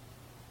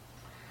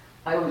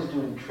 I was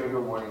doing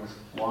trigger warnings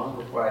long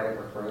before I'd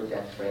ever heard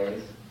that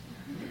phrase.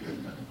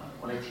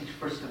 When I teach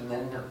First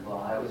Amendment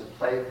law, I always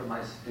play for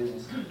my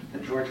students the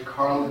George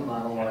Carlin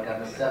monologue on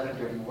the 7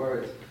 dirty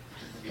words,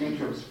 which is the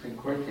feature of a Supreme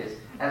Court case,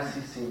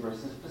 FCC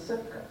versus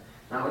Pacifica.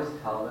 And I always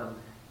tell them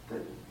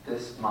that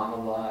this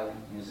monologue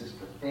uses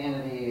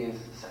profanities,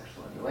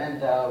 sexual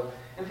innuendo.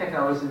 In fact, I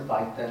always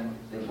invite them,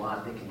 if they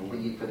want, they can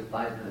leave for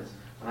 5 minutes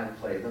when I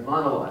play the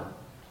monologue.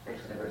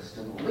 Actually, never had a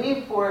student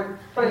leave for it,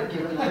 but I've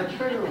given them a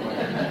trigger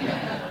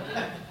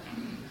warning.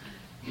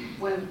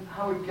 When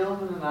Howard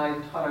Gilman and I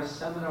taught our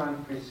seminar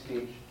on free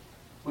speech,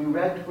 we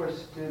read to our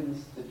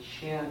students the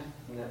chant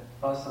in that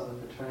bus on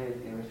the fraternity at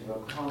the University of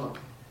Oklahoma.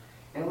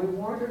 And we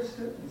warned our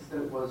students that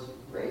it was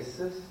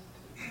racist,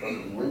 it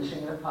was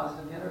lynching in a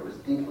positive manner, it was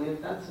deeply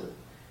offensive.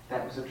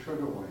 That was a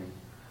trigger warning.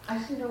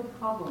 I see no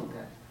problem with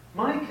that.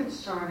 My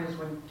concern is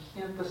when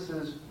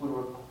campuses would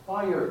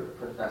require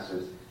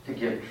professors to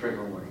give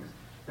trigger warnings.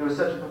 There was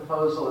such a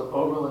proposal at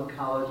Oberlin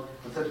College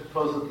and such a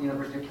proposal at the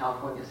University of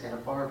California, Santa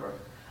Barbara.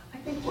 I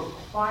think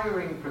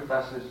requiring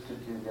professors to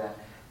do that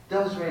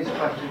does raise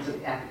questions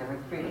of academic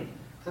freedom.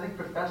 So I think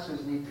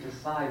professors need to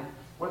decide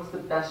what's the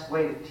best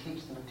way to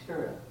teach the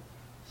material.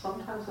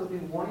 Sometimes they'll be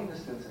warning the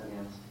students in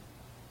advance.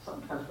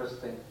 Sometimes professors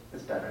think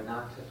it's better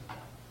not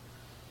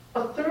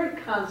to. A third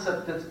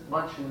concept that's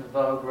much in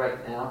vogue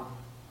right now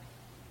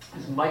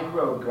is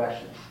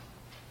microaggressions.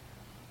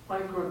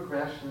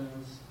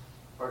 Microaggressions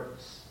are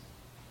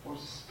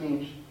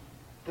speech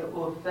that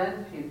will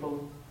offend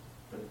people,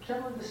 but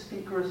generally the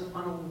speaker is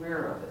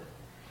unaware of it.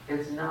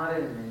 It's not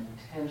an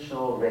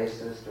intentional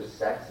racist or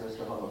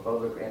sexist or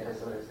homophobic or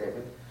anti-Semitic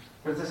statement,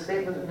 but it's a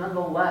statement that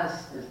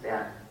nonetheless is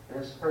that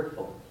and is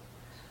hurtful.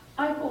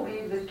 I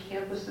believe that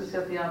campuses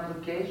have the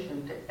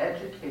obligation to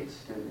educate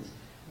students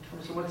in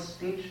terms of what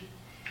speech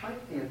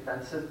might be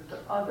offensive to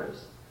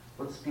others,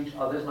 what speech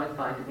others might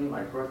find to be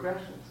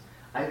microaggressions.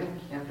 I think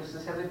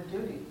campuses have a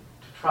duty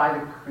to try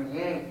to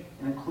create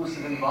an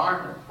inclusive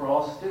environment for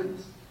all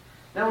students.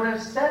 Now, when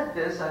I've said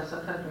this, I've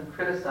sometimes been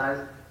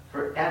criticized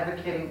for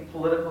advocating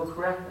political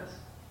correctness.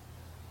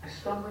 I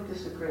strongly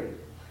disagree.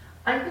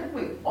 I think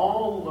we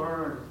all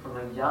learn from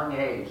a young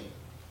age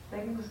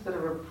things that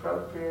are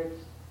appropriate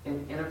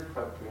and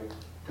inappropriate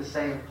to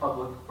say in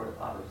public or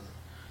to others.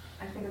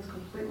 I think it's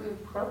completely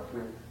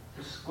appropriate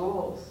for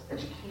schools,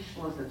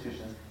 educational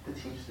institutions, to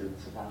teach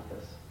students about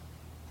this.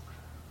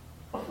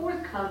 A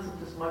fourth concept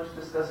that's much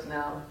discussed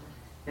now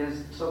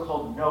is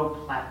so-called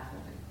no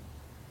platforming.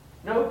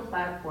 No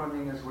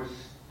platforming is where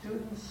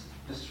students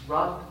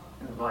disrupt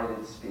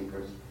invited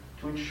speakers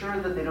to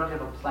ensure that they don't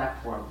have a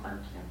platform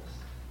on campus.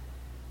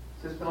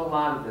 So there's been a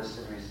lot of this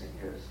in recent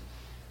years.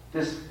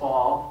 This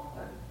fall,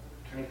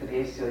 attorney for the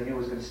ACLU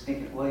was going to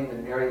speak at William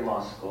and Mary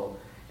Law School,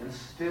 and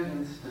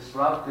students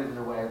disrupted in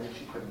a way that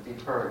she couldn't be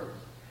heard.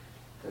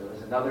 There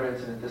was another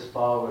incident this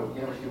fall where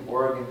University of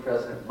Oregon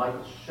President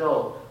Michael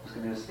Schill was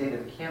going to do a state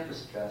of the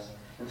campus address,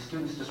 and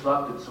students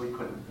disrupted so he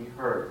couldn't be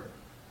heard.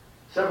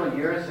 Several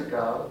years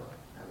ago,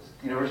 I was at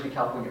the University of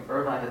California,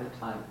 Irvine at the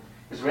time,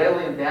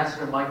 Israeli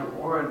Ambassador Michael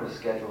Oren was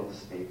scheduled to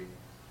speak.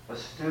 A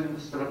student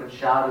stood up and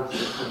shouted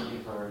so it couldn't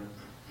be heard.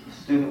 The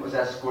student was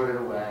escorted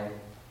away.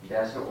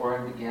 Ambassador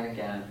Orrin began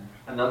again.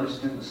 Another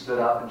student stood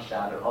up and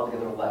shouted.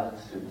 Altogether 11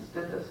 students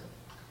did this.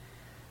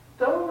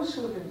 Those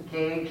who have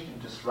engaged in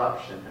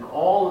disruption in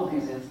all of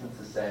these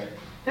instances say,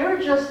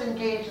 they're just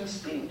engaged in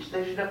speech.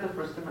 They should have the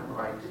First Amendment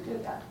right to do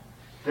that.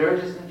 They're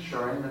just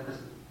ensuring that this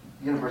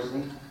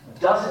university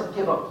doesn't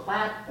give a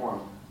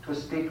platform to a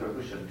speaker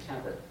who shouldn't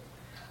have it.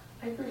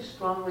 I very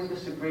strongly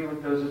disagree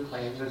with those who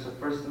claim there's a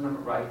First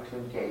Amendment right to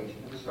engage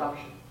in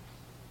disruption.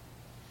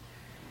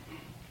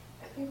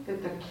 I think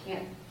that there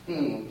can't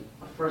be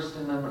a First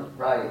Amendment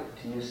right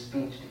to use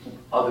speech to keep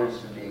others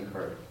from being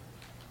heard.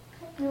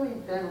 That really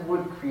then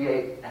would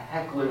create a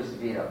heckler's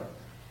veto.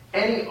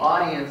 Any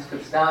audience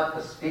could stop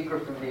a speaker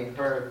from being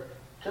heard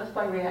just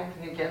by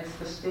reacting against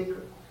the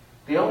speaker.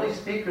 The only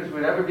speakers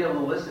we'd ever be able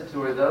to listen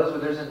to are those where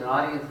there's an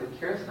audience that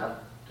cares enough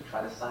to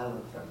try to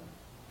silence them.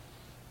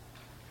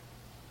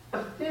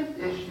 A fifth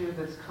issue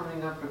that's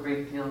coming up a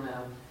great deal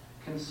now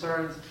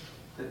concerns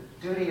the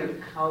duty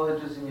of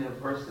colleges and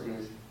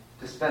universities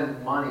to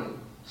spend money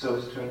so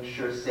as to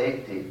ensure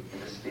safety in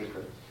the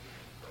speaker.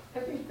 I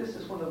think this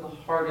is one of the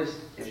hardest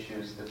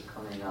issues that's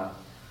coming up.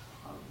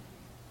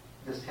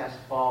 This past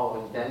fall,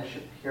 when Ben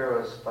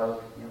Shapiro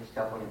spoke at the University of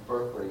California,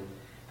 Berkeley,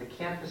 the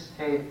campus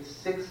paid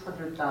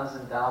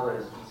 $600,000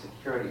 in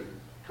security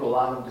to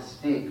allow him to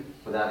speak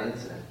without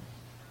incident.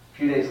 A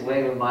few days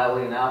later, Milo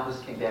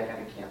Yiannopoulos came back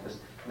onto campus,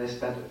 and they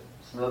spent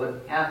another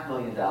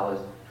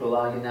 $500,000 to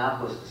allow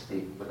Yiannopoulos to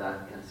speak without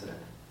incident.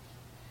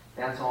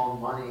 That's all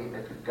money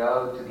that could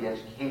go to the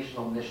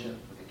educational mission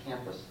of the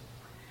campus.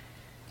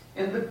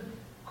 And the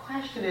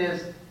question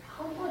is,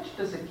 how much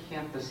does a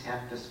campus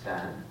have to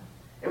spend?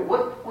 At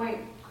what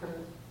point could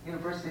a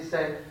university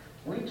say,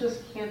 we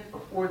just can't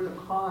afford the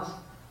cost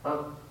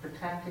of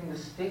protecting the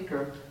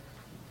speaker,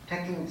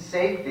 protecting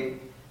safety,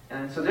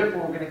 and so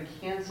therefore we're going to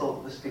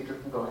cancel the speaker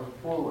from going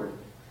forward?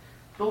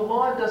 The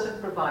law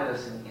doesn't provide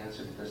us an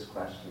answer to this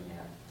question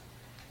yet.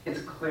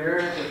 It's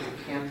clear that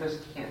the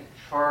campus can't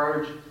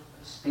charge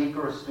a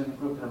speaker or a student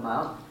group an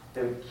amount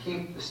that would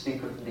keep the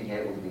speaker from being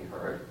able to be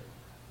heard.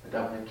 The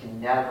government can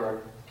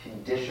never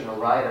condition a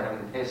right on having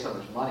to pay so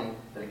much money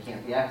that it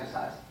can't be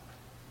exercised.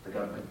 The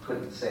government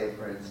couldn't say,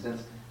 for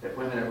instance, that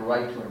women have a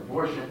right to an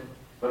abortion,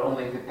 but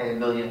only if they pay $1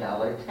 million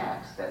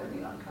tax. That would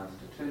be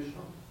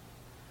unconstitutional.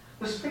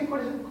 The Supreme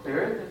Court isn't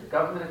clear that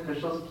government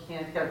officials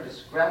can't have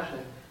discretion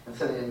in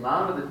setting the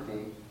amount of the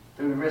fee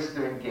that would risk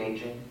their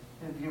engaging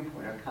in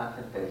viewpoint or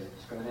content-based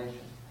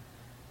discrimination.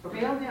 But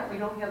beyond that, we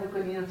don't have a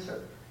good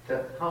answer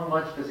to how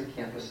much does a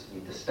campus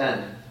need to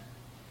spend.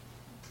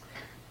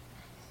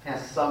 This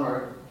past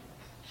summer,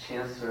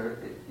 Chancellor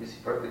at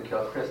UC Berkeley,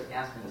 Carol Christ,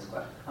 asked me this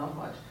question: how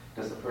much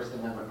does the First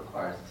Amendment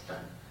require us to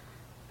spend?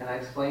 And I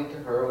explained to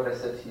her what I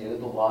said to you: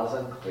 the law is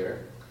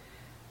unclear.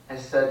 I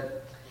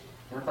said,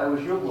 if I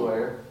was your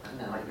lawyer, and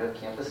now you're a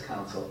campus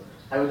counsel,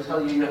 I would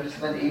tell you have to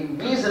spend a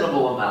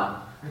reasonable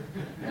amount.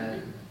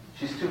 And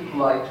she's too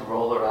polite to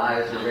roll her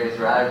eyes or raise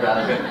her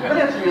eyebrows, but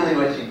that's really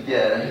what she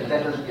did. I mean,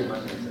 that doesn't give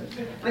much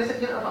answer. And I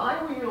said, if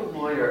I were your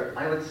lawyer,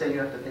 I would say you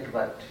have to think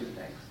about two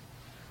things.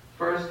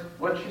 First,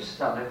 what's your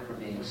stomach for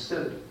being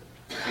sued?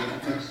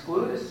 If you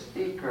exclude a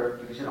speaker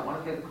because you don't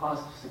want to pay the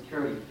cost of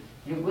security,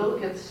 you will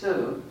get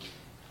sued,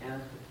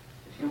 and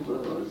if you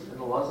lose, and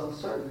the law's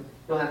uncertain,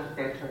 you'll have to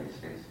pay attorney's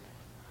fees.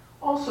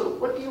 Also,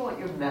 what do you want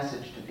your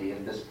message to be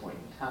at this point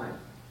in time?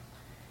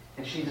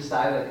 And she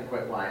decided, I think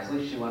quite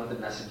wisely, she wanted the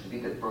message to be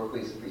that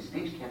Berkeley is a free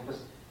speech campus,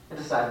 and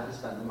decided to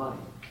spend the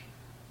money.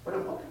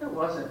 But what if it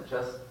wasn't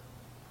just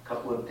a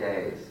couple of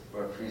days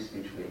or a free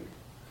speech week?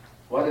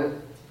 What if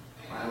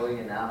Milo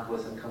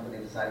Yiannopoulos and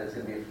company decided it's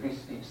going to be a free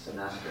speech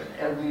semester, and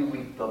every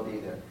week they'll be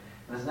there?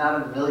 And it's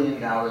not $1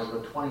 million,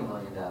 but $20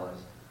 million.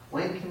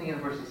 When can the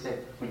university say,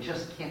 we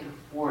just can't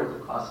afford the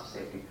cost of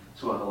safety,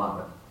 so we'll allow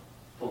it?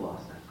 The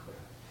law's not clear.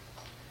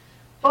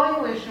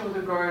 Final issue with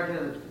regard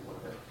to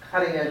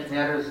cutting-edge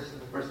matters in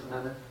the First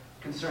Amendment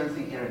concerns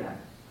the Internet.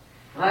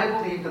 And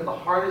I believe that the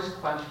hardest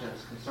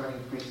questions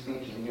concerning free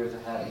speech in the years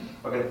ahead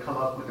are going to come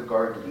up with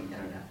regard to the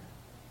Internet.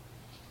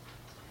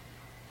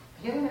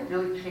 The Internet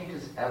really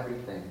changes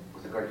everything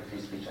with regard to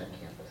free speech on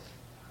campus.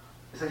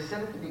 As I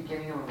said at the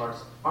beginning of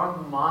remarks, our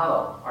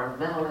model, our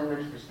mental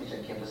image for speech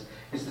on campus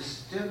is the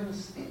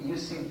students at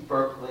UC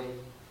Berkeley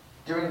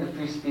during the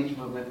free speech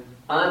movement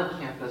on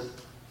campus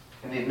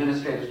and the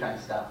administrators trying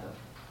to stop them.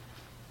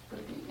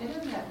 But the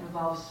Internet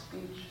involves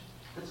speech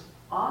that's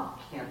off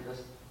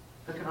campus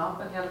that can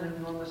often have an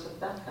enormous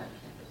effect on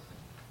campus.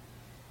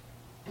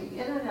 The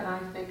Internet, I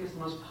think, is the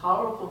most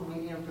powerful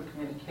medium for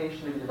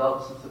communication to be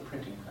developed since the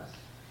printing press.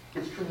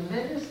 It's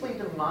tremendously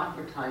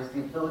democratized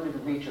the ability to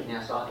reach a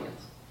mass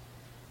audience.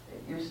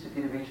 It used to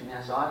be to reach a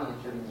mass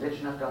audience, you had to be rich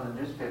enough to own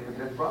a newspaper to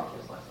get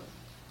broadcast lessons.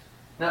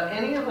 Now,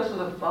 any of us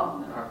with a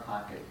phone in our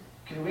pocket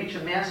can reach a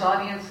mass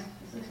audience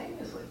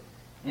instantaneously.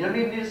 You don't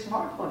even need a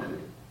smartphone to do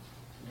it.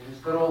 You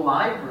just go to a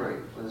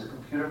library where there's a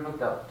computer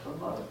hooked up to a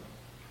modem.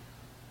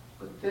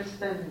 But this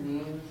then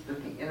means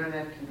that the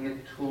Internet can be a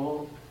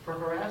tool for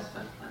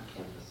harassment on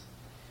campus.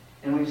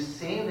 And we've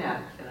seen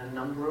that in a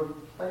number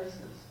of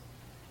places.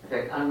 In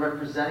fact, I'm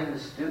representing the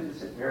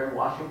students at Mary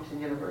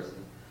Washington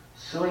University,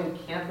 suing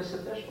campus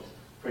officials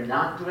for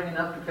not doing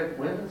enough to protect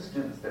women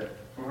students there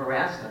from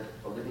harassment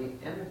over the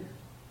internet.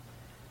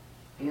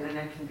 The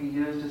internet can be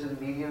used as a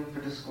medium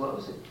for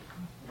disclosing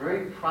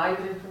very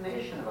private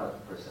information about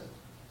a person,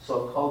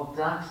 so-called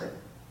doxing.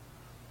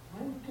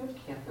 When do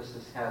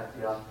campuses have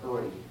the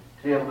authority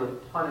to be able to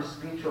punish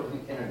speech over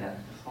the internet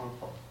as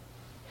harmful?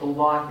 The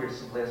law here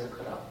simply hasn't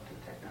caught up to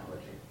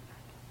technology.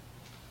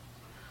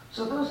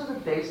 So those are the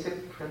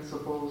basic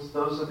principles,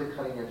 those are the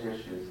cutting-edge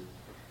issues.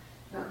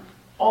 Now,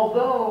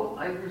 although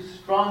I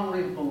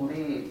strongly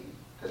believe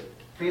that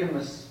freedom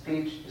of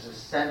speech is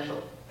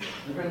essential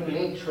to the very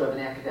nature of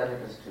an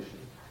academic institution,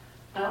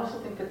 I also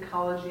think that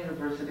college and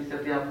universities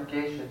have the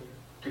obligation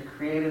to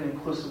create an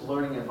inclusive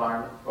learning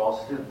environment for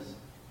all students.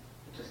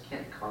 It just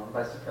can't come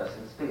by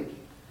suppressing speech.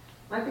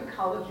 And I think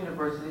college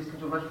universities can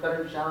do a much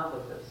better job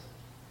of this.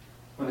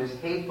 When there's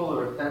hateful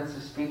or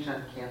offensive speech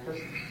on campus,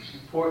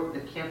 report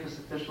the campus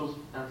officials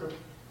remember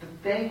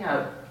that they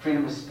have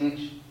freedom of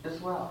speech as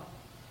well.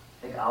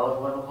 I think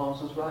Oliver Wendell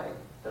Holmes was right,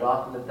 that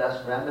often the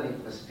best remedy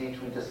for the speech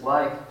we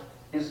dislike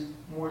is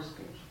more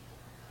speech.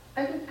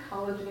 I think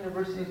college and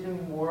universities do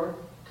more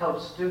to help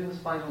students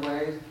find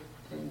ways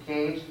to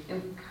engage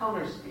in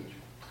counter-speech.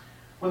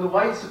 When the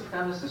white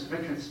supremacist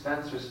Richard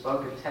Spencer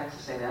spoke at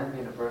Texas A&M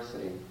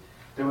University,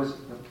 there was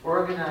an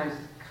organized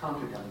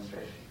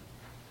counter-demonstration.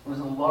 It was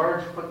a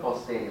large football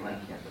stadium on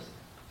campus.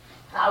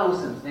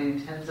 Thousands, maybe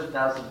tens of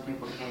thousands of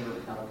people came to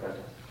the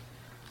counter-protest.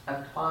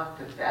 I've talked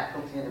to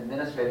faculty and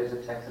administrators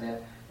at Texas A&M,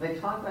 and they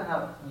talk about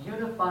how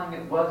unifying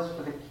it was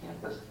for the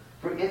campus,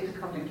 for it to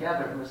come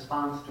together in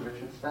response to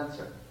Richard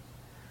Spencer.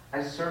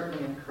 I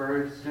certainly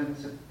encourage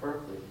students at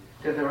Berkeley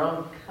to have their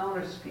own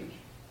counter-speech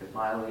with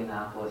Milo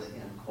Yiannopoulos,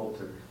 Ann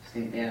Coulter,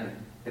 Steve Bannon,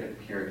 that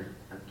appeared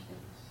on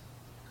campus.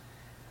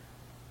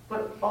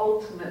 But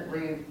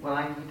ultimately, what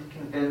I need to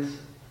convince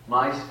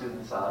my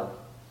students of,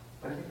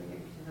 what I think we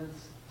need to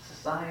convince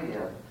society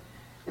of,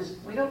 is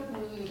we don't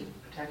need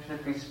protection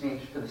of free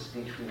speech for the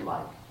speech we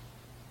like.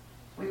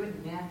 We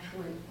would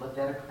naturally let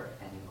that occur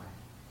anyway.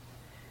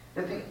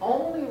 That the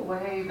only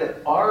way that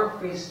our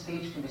free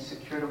speech can be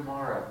secure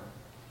tomorrow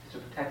is to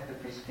protect the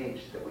free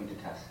speech that we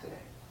detest today.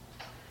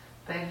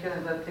 Thank you, and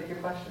I'd love to take your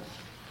questions.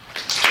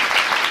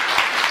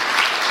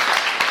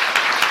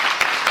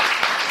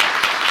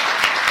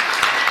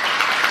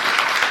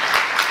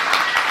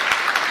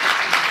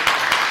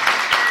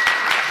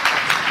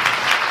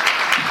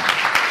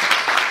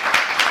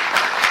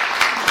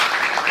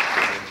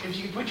 If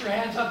you could put your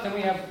hands up, then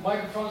we have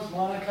microphones.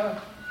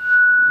 Monica.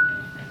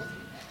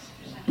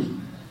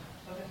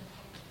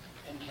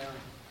 And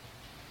Karen.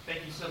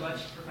 Thank you so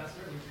much,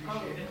 Professor. We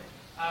appreciate it.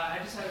 I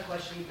just had a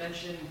question. You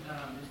mentioned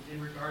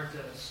in regard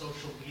to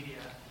social media.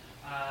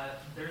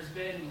 There's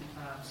been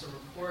some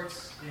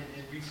reports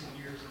in recent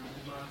years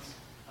and months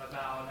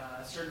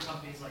about certain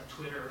companies like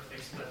Twitter or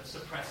Facebook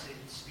suppressing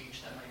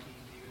speech that might be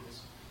viewed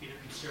as either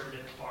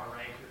conservative, far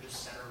right, or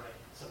just center right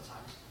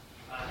sometimes.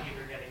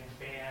 Either getting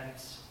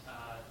banned,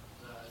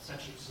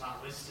 essentially it's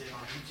not listed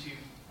on YouTube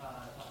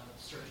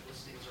search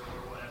listings or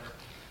whatever.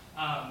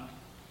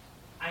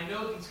 I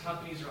know these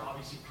companies are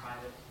obviously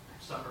private.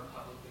 Some are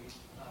publicly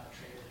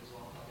traded as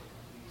well, public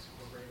companies,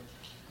 incorporated.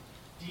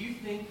 Do you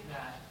think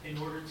that in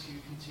order to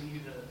continue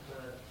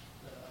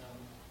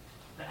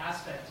the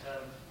aspect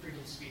of freedom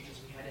of speech as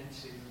we head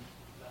into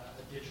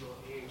the digital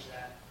age,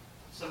 that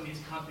some of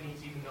these companies,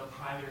 even though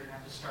private, are going to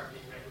have to start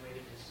being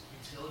regulated as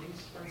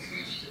utilities, for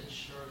instance, to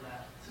ensure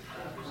that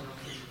there's no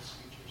freedom of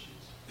speech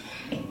issues?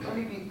 Let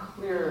me be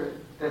clear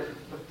that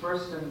the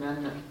First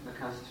Amendment in the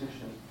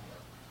Constitution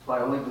apply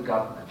only to the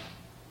government.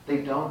 They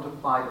don't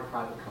apply to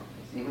private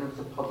companies. Even if it's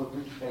a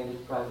publicly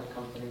traded private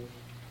company,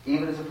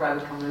 even as a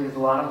private company gets a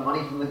lot of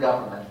money from the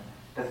government,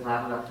 that's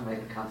not enough to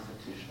make the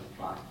Constitution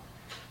apply.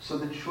 So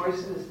the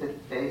choices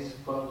that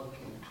Facebook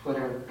and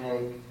Twitter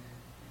make,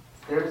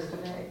 theirs to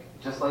make.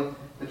 Just like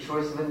the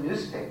choice of a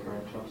newspaper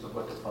in terms of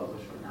what to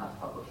publish or not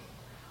publish.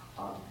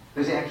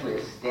 There's actually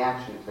a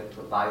statute that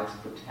provides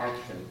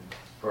protection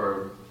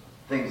for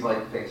things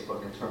like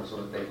Facebook in terms of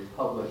what they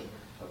publish,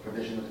 a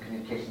provision of the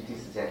Communications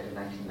Decency Act of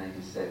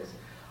 1996.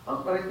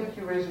 But I think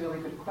you raise a really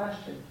good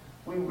question.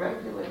 We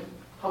regulate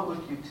public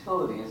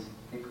utilities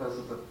because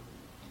of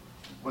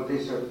what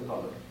they serve the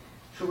public.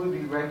 Should we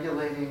be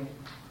regulating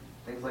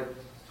things like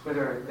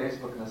Twitter and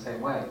Facebook in the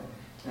same way?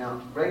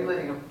 Now,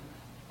 regulating a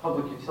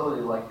public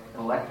utility like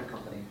an electric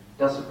company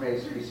doesn't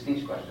raise free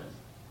speech questions.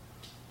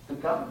 The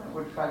government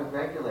would try to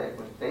regulate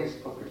what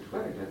Facebook or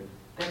Twitter do.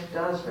 That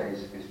does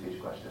raise free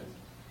speech questions.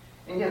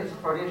 And yet it's a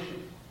hard issue.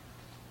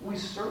 We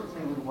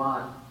certainly would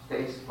want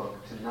Facebook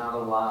to not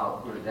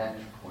allow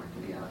revenge porn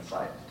to be on its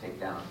site, to take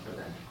down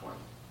revenge porn.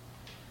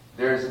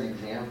 There's an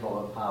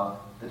example of how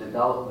the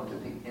development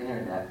of the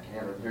internet can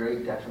have a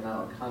very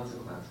detrimental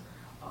consequence.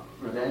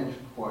 Revenge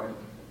porn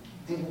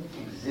didn't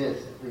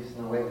exist, at least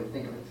in the way we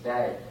think of it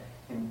today,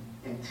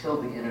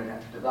 until the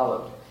internet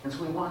developed. And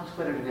so we want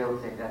Twitter to be able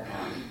to take that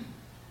down.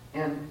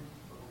 And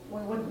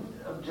we wouldn't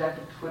object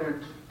if Twitter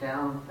took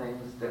down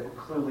things that were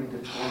clearly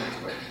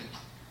defamatory.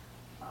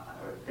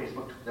 Or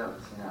Facebook took down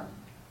snap.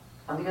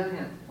 On the other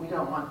hand, we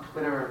don't want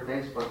Twitter or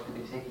Facebook to be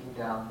taking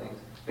down things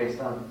based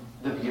on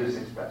the views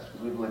expressed,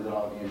 because we believe that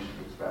all views should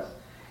be expressed.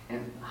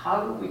 And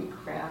how do we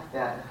craft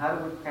that? How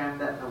do we craft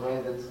that in a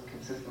way that's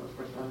consistent with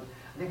First Amendment?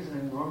 I think it's an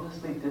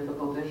enormously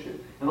difficult issue,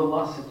 and the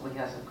law simply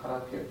hasn't caught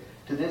up here.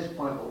 To this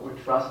point, what we're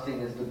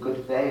trusting is the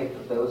good faith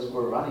of those who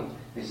are running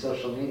these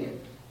social media.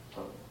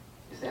 So,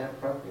 is that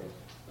appropriate?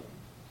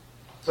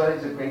 So I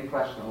think it's a great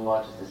question, and the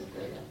law just isn't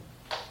there yet.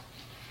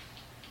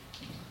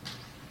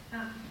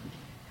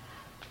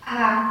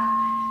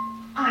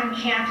 On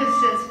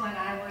campuses when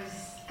I was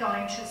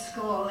going to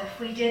school, if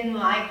we didn't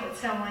like what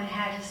someone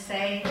had to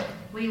say,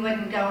 we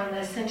wouldn't go and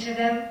listen to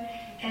them.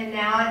 And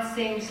now it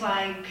seems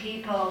like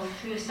people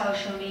through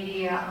social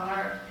media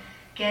are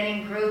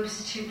getting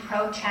groups to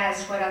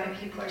protest what other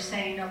people are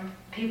saying. No,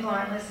 people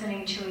aren't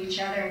listening to each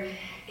other.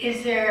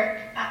 Is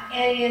there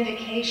any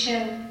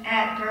indication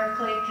at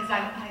Berkeley, because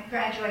I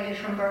graduated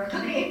from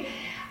Berkeley,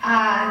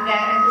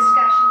 that a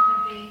discussion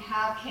could be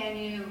how can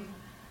you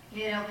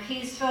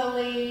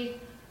peacefully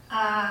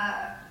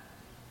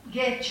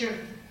get your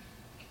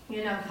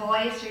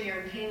voice or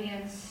your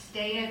opinions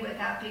stated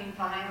without being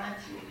violent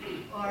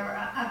or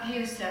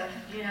abusive,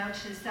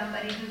 to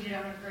somebody who you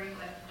don't agree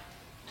with?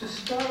 To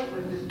start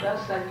with, as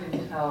best I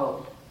can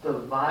tell, the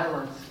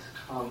violence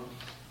has come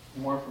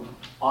more from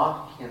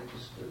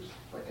off-campus groups,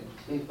 like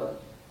Antifa,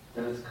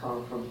 than it's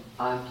come from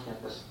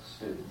on-campus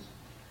students.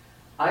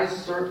 I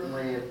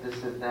certainly, at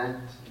this event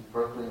in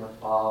Berkeley in the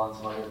fall and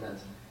some other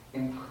events,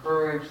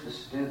 encourage the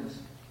students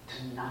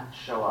to not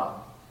show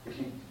up. If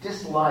you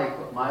dislike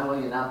what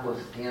Milo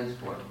Yiannopoulos stands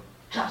for,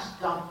 just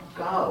don't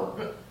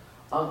go.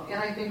 And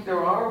I think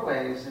there are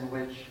ways in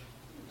which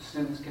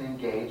students can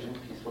engage in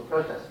peaceful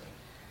protest.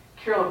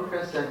 Carol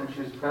Chris said when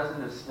she was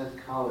president of Smith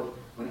College,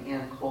 when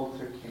Ann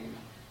Coulter came,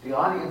 the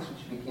audience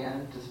which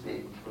began to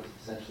speak was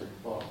essentially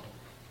full.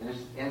 And as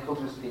Ann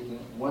Coulter was speaking,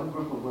 one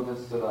group of women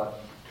stood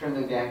up, turned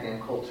their back to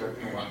Ann Coulter,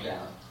 and walked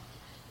out.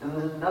 And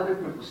then another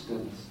group of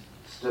students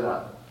stood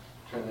up,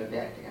 turned their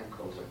back to Ann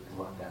Coulter, and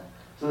walked out.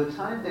 So the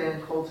time that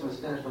Ann Coulter was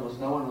finished, almost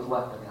no one was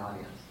left in the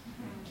audience.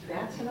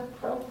 That's an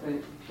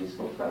appropriate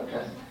peaceful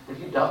protest. If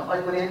you don't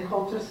like what Ann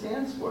Coulter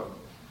stands for.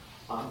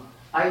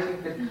 I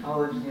think that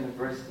colleges and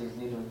universities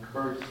need to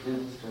encourage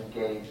students to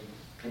engage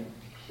in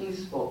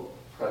peaceful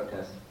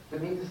protest,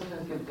 but need to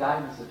sometimes give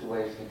guidance as to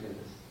ways to do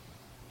this.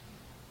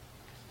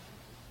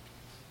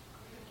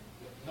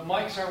 The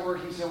mics aren't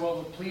working so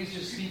well, but please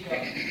just speak up.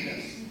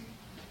 Yes.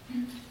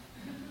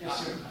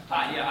 Yes, sir.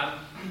 Hi, yeah,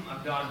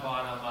 I'm Don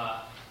Vaughn. I'm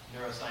a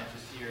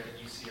neuroscientist here at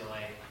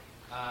UCLA.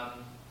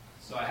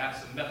 So I have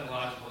some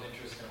methodological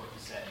interest in what you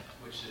said,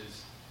 which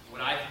is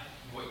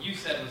what you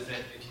said was that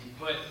if you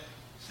put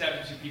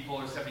 72 people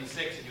or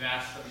 76 and you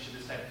ask them, should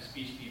this type of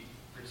speech be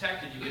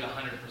protected, you get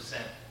 100%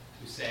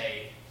 who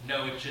say,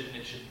 no, it shouldn't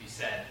be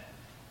said.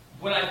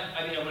 When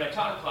I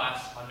taught a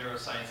class on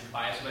neuroscience and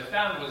bias, what I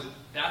found was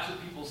that's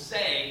what people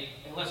say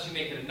unless you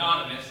make it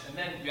anonymous, and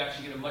then you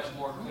actually get a much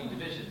more clean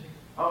division.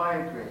 Oh, I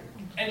agree.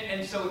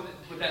 And so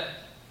with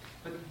that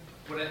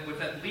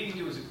leading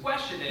to as a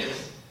question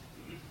is,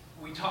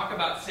 we talk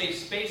about safe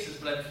spaces,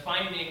 but I'm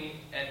finding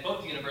at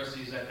both the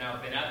universities I've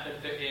now been at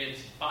that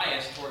it's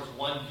biased towards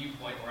one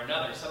viewpoint or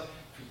another. So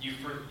you,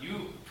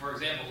 for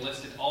example,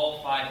 listed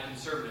all 5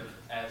 conservative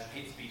as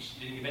hate speech.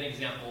 You didn't give any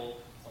example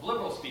of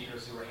liberal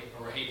speakers who were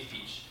hate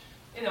speech.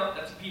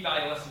 That's a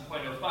p-value less than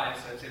 0.05,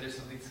 so I'd say there's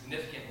something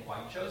significant in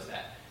why you chose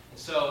that. And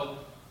so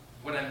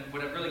what I'm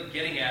really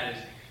getting at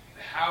is,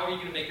 how are you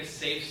going to make a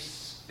safe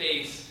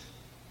space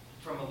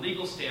from a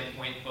legal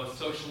standpoint, both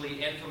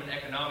socially and from an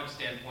economic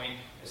standpoint,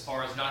 as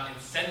far as not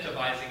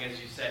incentivizing, as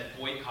you said,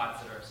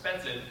 boycotts that are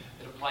expensive,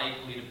 that apply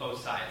equally to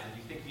both sides? And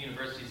do you think the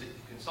universities that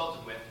you've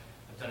consulted with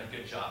have done a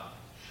good job?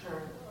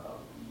 Sure.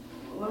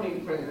 Let me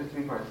break it into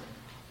 3 parts.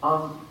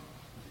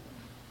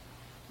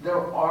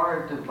 There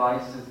are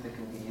devices that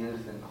can be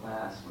used in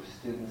class where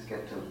students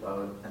get to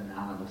vote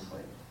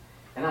anonymously.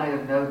 And I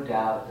have no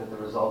doubt that the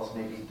results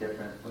may be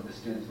different when the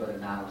students vote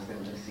anonymously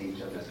when they see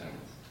each other's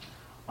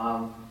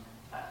hands.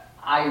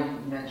 I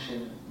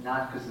mention,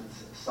 not because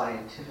it's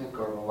scientific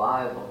or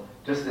reliable,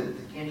 just that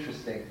it's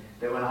interesting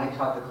that when I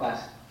taught the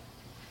class,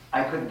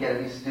 I couldn't get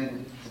any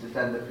student to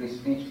defend the free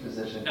speech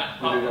position. Not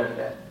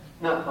publicly.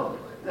 Not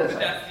publicly. But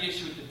that's the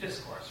issue with the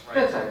discourse, right?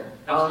 That's right.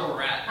 That's where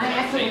we're at.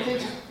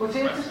 What's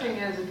interesting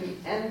is at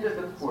the end of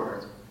the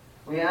quarter,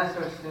 we asked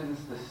our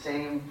students the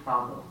same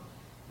problem.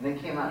 And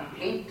they came out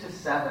 8 to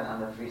 7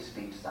 on the free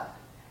speech side.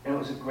 And it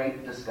was a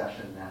great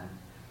discussion then.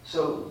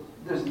 So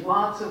there's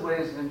lots of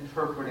ways of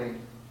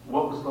interpreting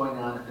what was going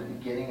on at the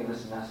beginning of the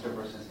semester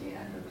versus the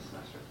end of the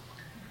semester.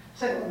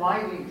 Second,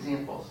 why the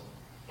examples?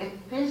 At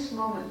this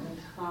moment in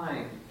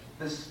time,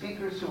 the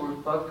speakers who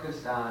were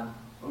focused on,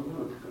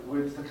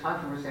 where it's the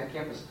controversy on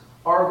campus,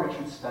 are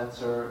Richard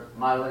Spencer,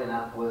 Milo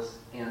Yiannopoulos,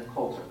 and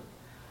Coulter.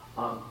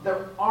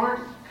 There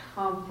aren't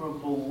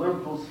comparable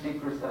liberal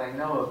speakers that I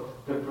know of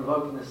that are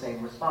provoking the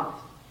same response.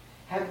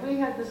 Had we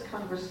had this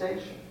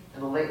conversation in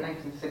the late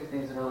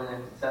 1960s and early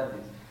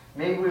 1970s,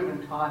 maybe we've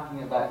been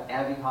talking about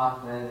Abby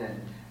Hoffman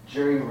and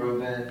Jerry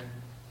Rubin.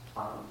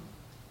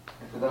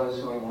 And for those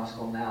who are in law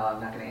school now,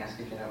 I'm not going to ask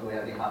if you know who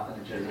Abby Hoffman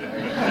and Jerry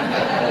Rubin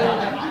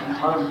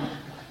are.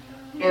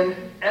 And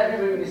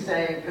everybody would be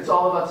saying, it's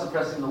all about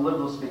suppressing the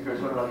liberal speakers,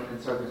 what about the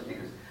conservative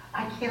speakers?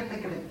 I can't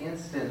think of an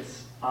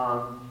instance,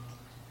 well,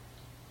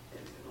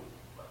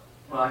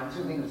 I can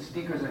certainly think of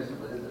speakers,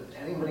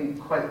 anybody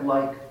quite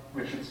like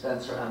Richard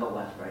Spencer on the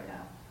left right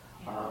now.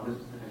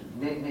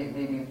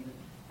 Maybe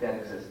that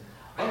exists.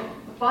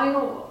 The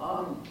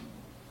final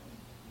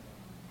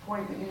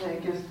point that you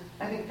make is,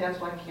 I think that's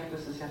why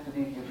campuses have to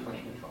be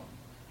viewpoint neutral.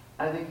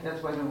 I think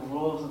that's why the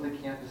rules of the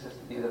campus has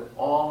to be that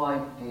all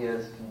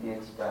ideas can be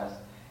expressed,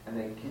 and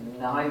they can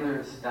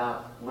neither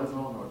stop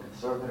liberal nor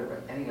conservative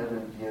or any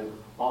other view.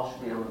 All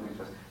should be able to be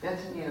expressed. That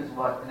to me is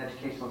what an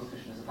educational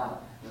institution is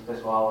about. It's a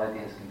place where all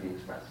ideas can be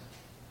expressed.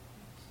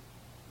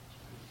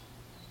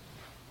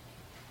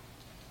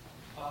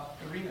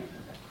 Irina.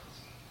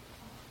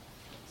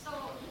 So,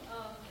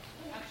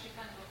 actually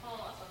kind of a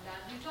follow-up on that.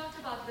 You talked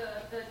about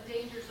the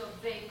dangers of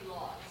vague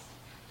laws,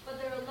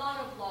 but there are a lot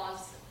of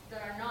laws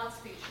that are not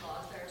speech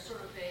laws that are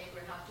sort of vague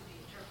or have to be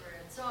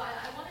interpreted. So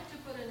I wanted to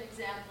put an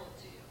example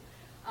to you.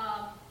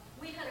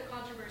 We had a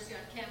controversy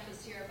on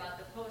campus here about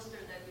the poster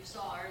that you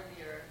saw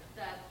earlier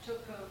that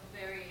took a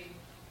very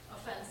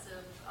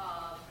offensive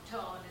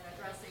tone in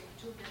addressing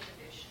two different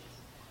issues.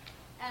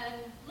 And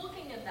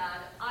looking at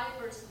that, I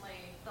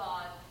personally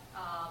thought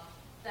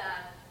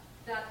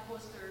that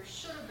poster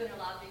should have been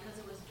allowed because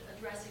it was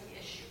addressing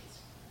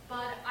issues.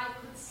 But I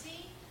could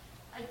see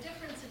a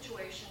different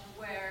situation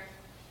where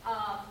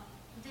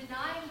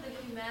denying the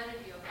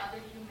humanity of other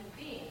human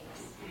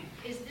beings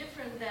is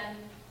different than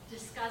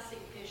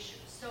discussing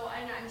issues. So,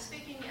 and I'm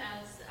speaking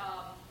as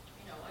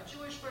a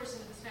Jewish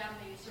person whose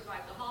family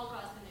survived the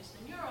Holocaust in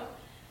Eastern Europe.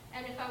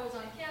 And if I was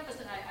on campus,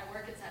 and I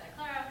work at Santa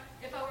Clara,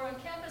 if I were on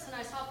campus and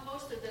I saw a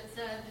poster that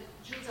said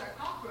Jews are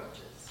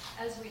cockroaches,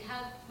 as we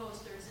had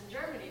posters in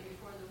Germany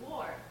before the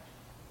war,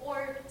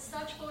 or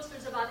such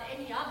posters about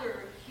any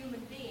other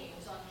human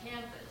beings on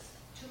campus,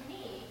 to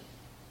me,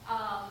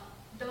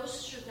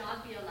 those should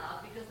not be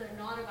allowed because they're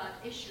not about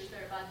issues,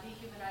 they're about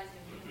dehumanizing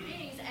human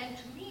beings, and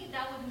to me,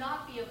 that would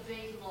not be a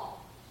vague law.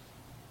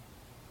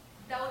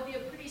 That would be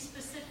a pretty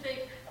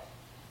specific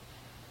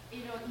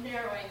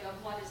narrowing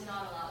of what is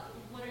not allowed.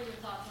 What are your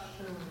thoughts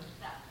on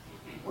that?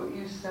 What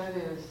you said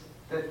is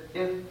that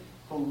if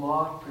the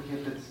law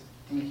prohibits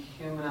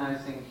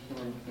dehumanizing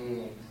human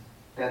beings,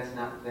 that's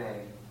not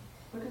vague.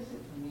 What does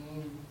it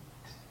mean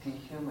to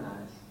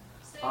dehumanize?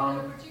 Saying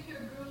that a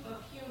particular group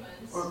of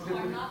humans who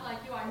are not like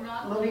you are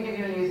not... Let me give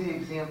you an easy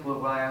example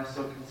of why I'm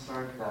so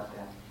concerned about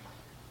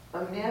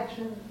that.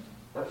 Imagine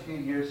a few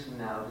years from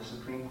now the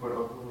Supreme Court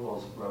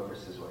overrules Roe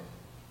versus Wade.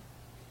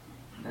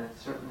 And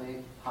it's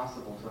certainly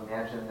possible to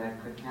imagine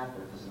that could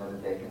happen if there's another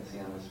vacancy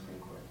on the Supreme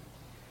Court.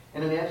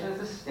 And imagine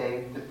it's a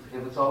state that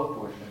prohibits all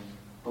abortion,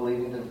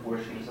 believing that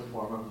abortion is a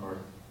form of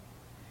murder.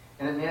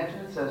 And imagine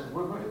it says,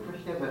 we're going to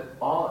prohibit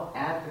all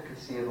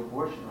advocacy of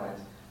abortion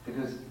rights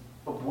because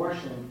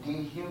abortion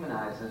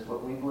dehumanizes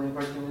what we believe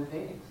are human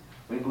beings.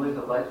 We believe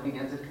that life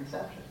begins at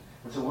conception.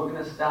 And so we're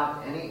going to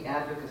stop any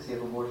advocacy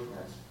of abortion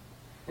rights.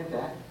 In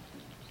fact,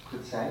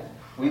 could say,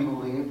 we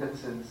believe that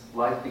since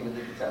life begins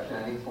at conception,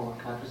 any form of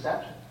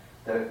contraception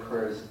that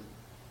occurs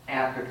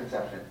after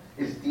conception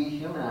is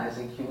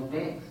dehumanizing human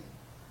beings.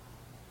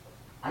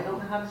 I don't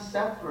know how to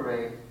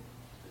separate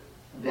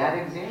that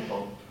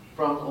example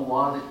from a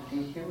law that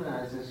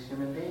dehumanizes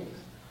human beings.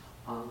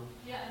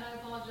 Yeah, and I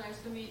apologize.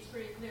 To me, it's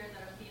pretty clear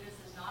that a fetus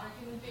is not a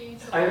human being.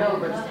 So I know,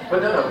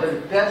 but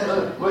no, that's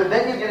well,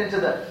 then you get into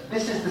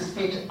this is the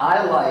speech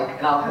I like,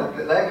 and I'll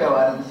let that go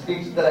on, and the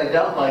speech that I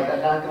don't like,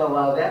 I'm not going to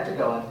allow that to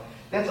go on.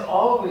 That's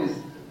always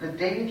the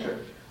danger.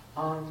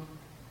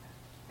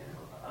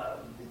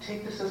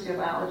 Take the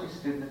sociology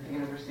student at the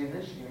University of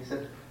Michigan. He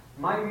said,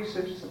 my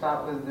research is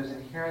about whether there's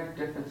inherent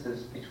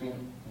differences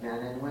between men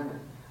and women.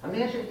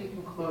 Imagine if he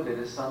concluded,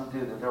 as some do,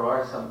 that there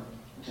are some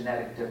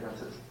genetic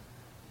differences.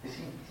 Is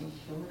he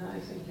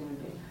dehumanizing human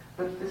beings?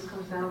 But this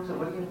comes down to,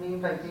 what do you mean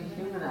by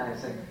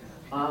dehumanizing?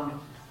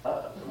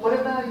 What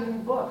about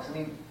even books? I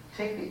mean,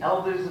 take the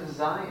Elders of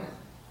Zion.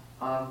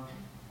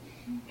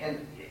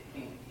 And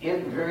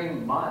it very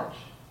much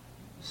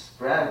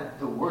spread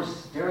the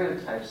worst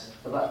stereotypes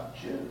about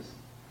Jews.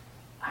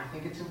 I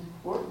think it's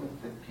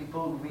important that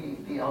people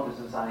read the Elders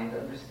of Zion to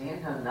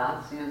understand how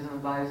Nazism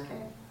and bias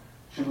came.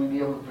 Should we be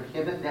able to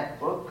prohibit that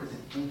book because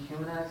it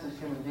dehumanizes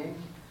human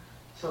beings?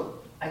 So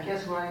I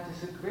guess where I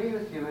disagree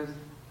with you is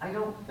I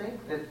don't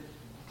think that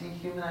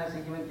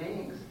dehumanizing human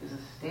beings is a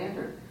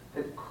standard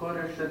that could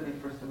or should be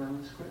First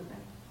Amendment scrutiny.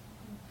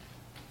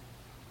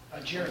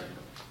 Jerry.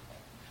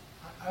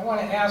 I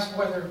want to ask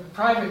whether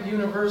private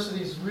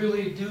universities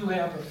really do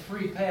have a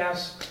free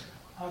pass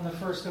on the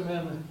First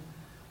Amendment.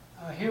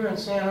 Here in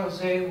San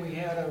Jose, we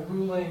had a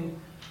ruling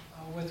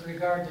with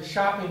regard to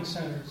shopping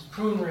centers,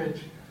 Prune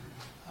Ridge,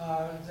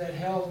 that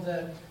held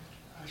that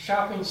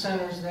shopping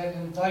centers that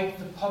invite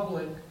the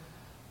public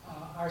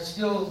are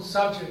still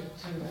subject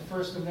to the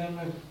First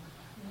Amendment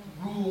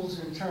rules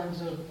in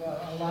terms of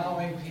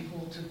allowing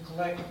people to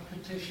collect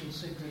petition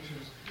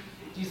signatures.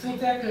 Do you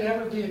think that could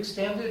ever be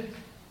extended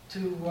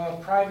to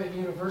private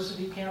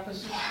university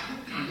campuses?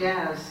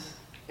 Yes,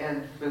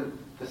 and for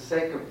the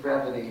sake of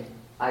brevity,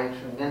 I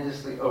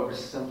tremendously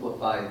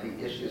oversimplified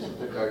the issues with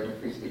regard to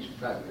free speech in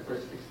private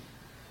universities.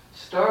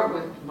 Start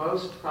with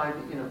most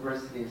private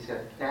universities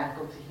have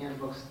faculty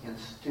handbooks and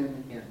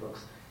student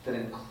handbooks that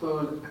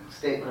include a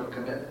statement of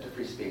commitment to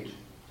free speech.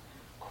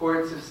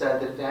 Courts have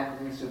said that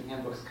faculty and student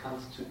handbooks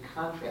constitute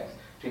contracts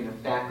between the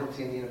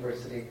faculty in the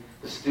university,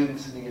 the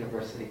students in the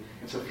university,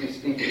 and so free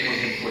speech becomes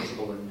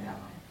enforceable in that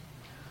way.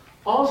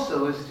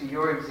 Also, as to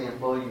your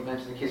example, you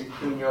mentioned the case of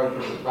Pruneyard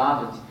versus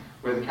Robbins,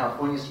 where the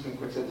California Supreme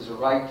Court said there's a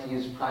right to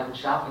use private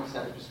shopping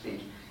centers for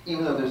speech,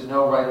 even though there's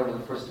no right under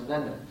the First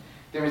Amendment.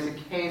 There is a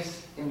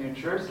case in New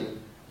Jersey,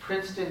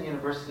 Princeton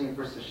University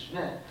versus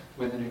Schmidt,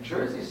 where the New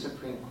Jersey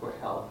Supreme Court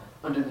held,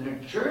 under the New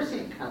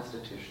Jersey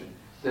Constitution,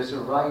 there's a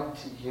right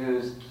to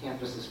use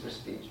campuses for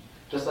speech.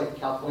 Just like the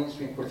California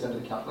Supreme Court said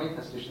under the California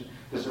Constitution,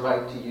 there's a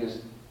right to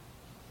use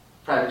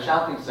private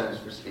shopping centers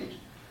for speech.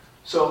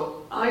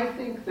 So I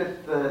think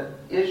that the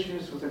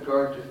issues with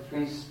regard to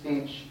free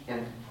speech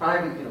and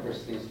private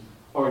universities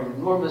are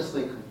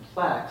enormously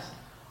complex.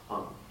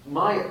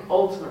 My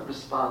ultimate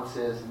response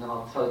is, and then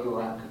I'll tell you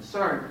where I'm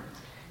concerned,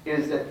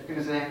 is that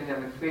because of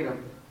academic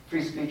freedom,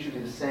 free speech should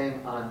be the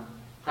same on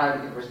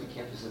private university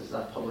campuses as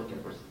on public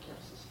university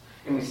campuses.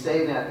 And we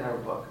say that in our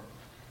book.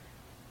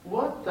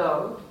 What,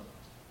 though,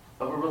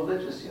 of a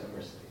religious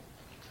university?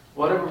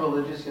 What of a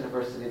religious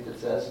university that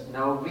says,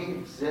 no, we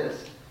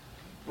exist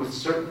with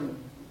certain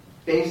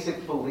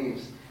basic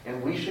beliefs,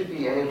 and we should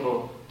be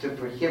able to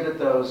prohibit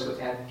those who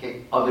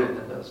advocate other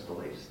than those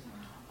beliefs?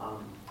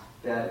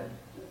 That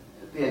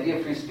the idea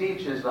of free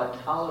speech is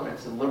about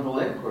tolerance and liberal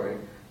inquiry,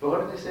 but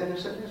what if they say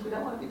there's certain things we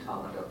don't want to be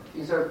tolerant of?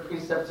 These are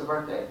precepts of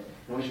our faith,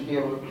 and we should be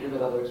able to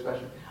prohibit other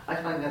expression. I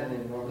find that an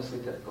enormously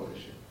difficult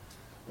issue.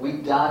 We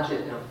dodge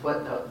it in a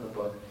footnote in the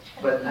book,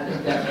 but I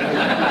think that's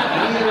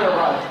neither of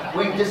us.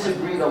 We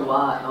disagreed a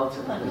lot and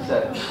ultimately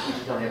said we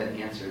just don't have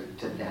an answer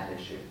to that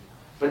issue.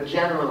 But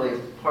generally,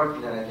 apart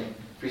from that, I think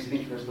free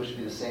speech principles should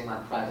be the same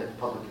on private and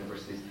public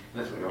universities, and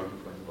that's what we argue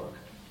for in the book.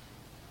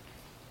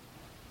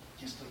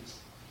 Yes, please.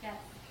 Yes,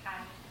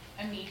 hi,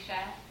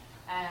 Amisha.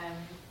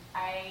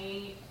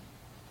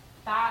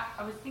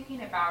 I was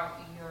thinking about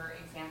your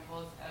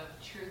examples of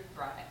true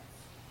threats.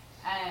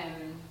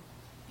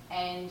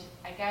 And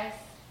I guess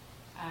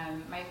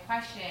my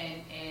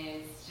question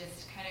is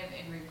just kind of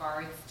in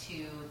regards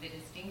to the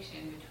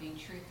distinction between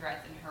true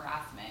threats and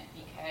harassment,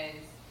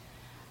 because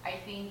I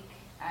think,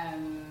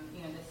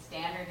 the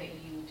standard that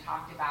you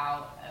talked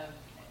about of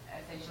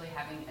essentially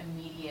having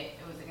it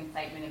was an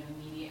incitement of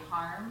immediate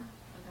harm,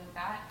 something like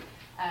that,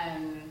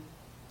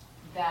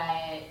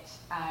 that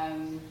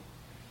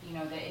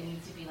it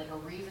needs to be like a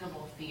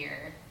reasonable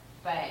fear.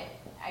 But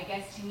I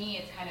guess to me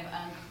it's kind of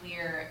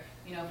unclear,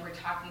 if we're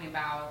talking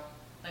about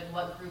like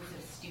what groups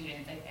of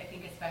students, I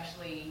think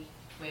especially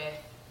with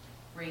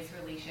race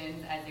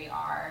relations as they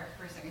are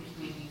for certain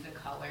communities of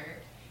color,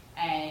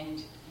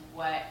 and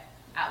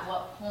at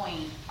what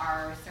point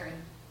are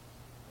certain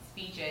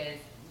speeches,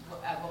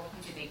 at what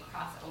point do they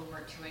cross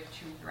over to a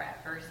true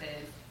threat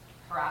versus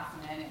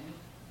harassment?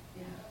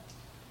 Yeah.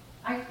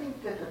 I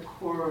think that the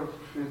core of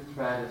true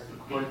threat, as the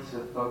courts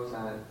have focused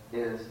on it,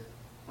 is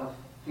a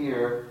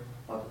fear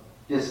of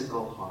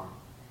physical harm.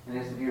 And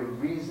there has to be a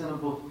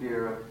reasonable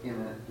fear of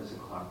imminent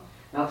physical harm.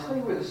 Now I'll tell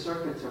you where the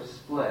circuits are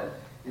split,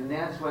 and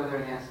that's whether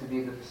it has to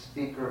be that the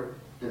speaker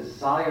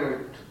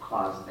desired to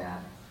cause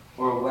that,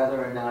 or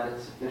whether or not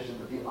it's sufficient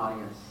that the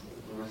audience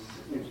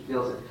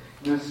feels it.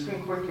 There was a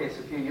Supreme Court case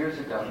a few years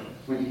ago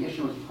where the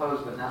issue was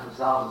posed but not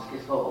resolved. It was a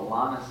case called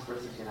Alanis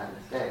versus the United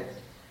States.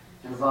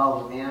 It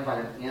involved a man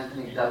by the name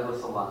Anthony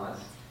Douglas Alanis.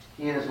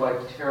 He and his wife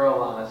Tara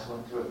Alanis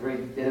went through a very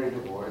bitter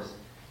divorce.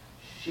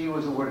 She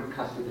was awarded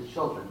custody of the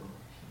children.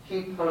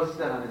 He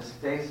posted on his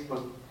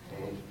Facebook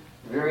page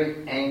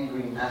very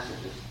angry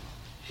messages.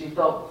 She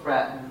felt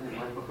threatened and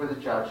went before the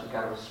judge and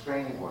got a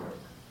restraining order.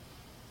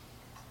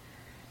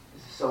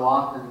 So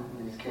often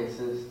in these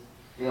cases,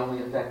 the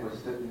only effect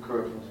was to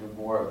encourage him to do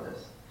more of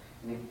this.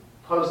 And he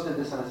posted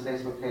this on his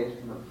Facebook page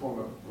in the form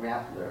of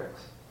rap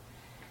lyrics.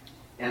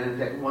 And in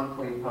fact, at one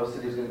point he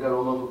posted he was going to go to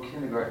a local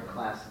kindergarten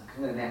class and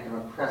commit an act of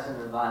oppression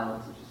and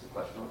violence, which is the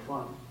question of which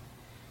one.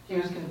 He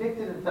was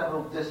convicted in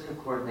federal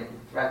district court making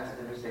threats to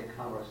interstate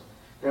commerce.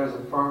 That was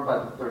affirmed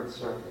by the Third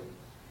Circuit.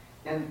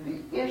 And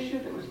the issue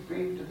that was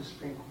briefed to the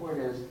Supreme Court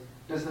is,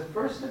 does the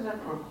First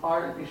Amendment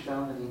require it to be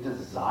shown that he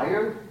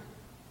desired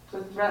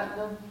to threaten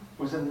them?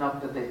 Was it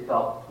enough that they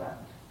felt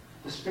threatened?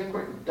 The Supreme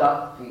Court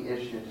ducked the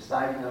issue,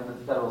 deciding under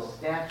the federal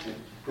statute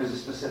there's a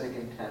specific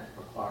intent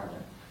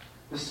requirement.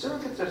 The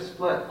circuits are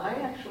split. I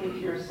actually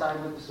here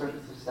side with the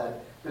circuits have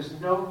said there's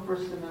no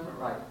First Amendment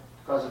right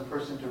to cause a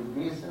person to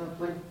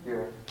reasonably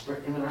fear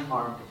for imminent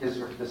harm to his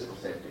or her physical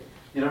safety.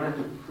 You don't have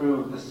to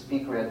prove the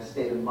speaker had a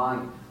state of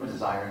mind or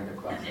desiring to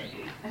cross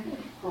it. I think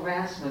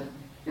harassment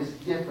is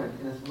different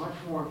and is much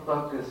more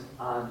focused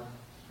on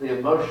the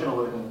emotional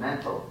or the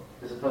mental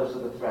as opposed to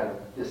the threat of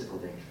physical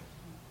danger.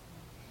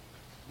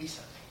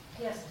 Lisa.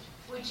 Yes.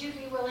 Would you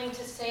be willing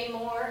to say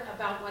more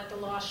about what the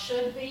law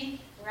should be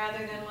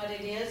rather than what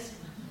it is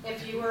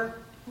if you were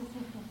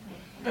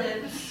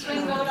the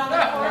swing vote on the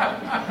court?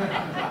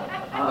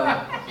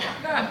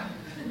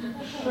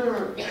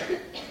 Sure.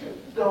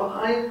 Though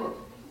I'm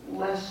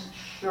less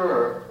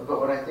sure about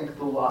what I think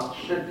the law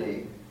should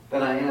be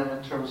than I am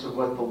in terms of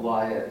what the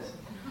law is.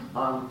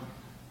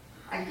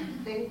 I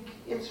think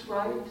it's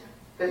right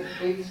that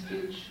hate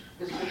speech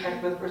is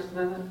protected by the First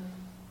Amendment,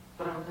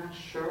 but I'm not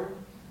sure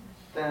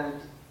that,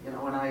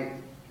 when I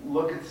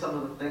look at some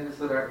of the things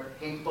that are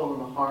hateful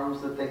and the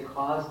harms that they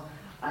cause,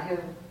 I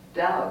have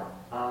doubt.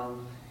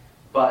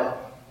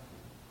 But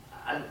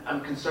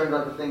I'm concerned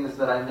about the things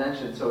that I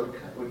mentioned, so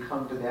it would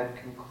come to that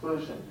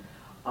conclusion.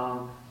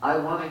 I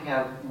want to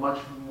have much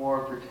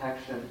more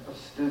protection of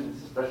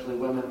students, especially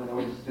women and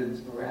minority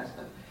students from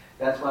harassment.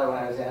 That's why when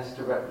I was asked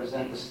to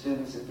represent the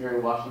students at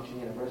Washington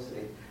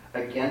University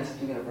against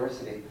the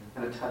university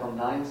in a Title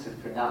IX suit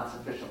for not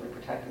sufficiently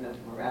protecting them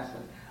from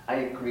harassment, I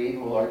agreed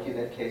and will argue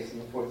that case in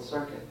the Fourth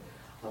Circuit.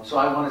 So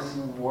I want to see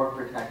more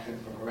protection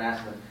from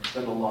harassment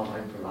than the law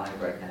might provide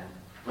right now.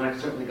 And I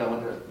certainly go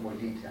into more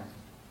detail.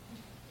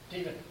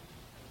 David.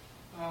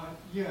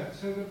 Yeah,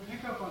 so to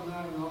pick up on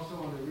that and also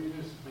on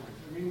Irina's point,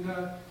 I mean,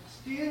 the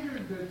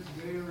standard that's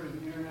there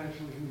in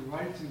international human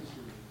rights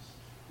instruments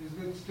is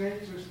that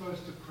states are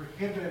supposed to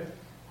prohibit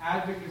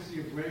advocacy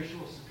of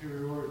racial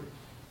superiority.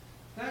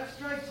 That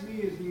strikes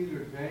me as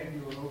neither vague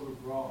nor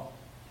overbroad.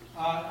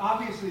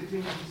 Obviously, it's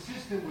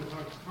inconsistent with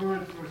our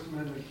current First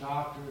Amendment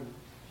doctrine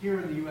here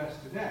in the U.S.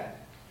 today.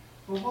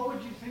 But what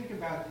would you think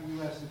about the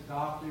U.S.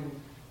 adopting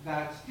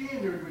that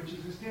standard, which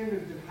is a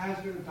standard that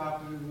has been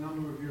adopted in a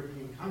number of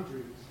European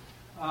countries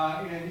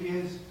and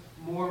is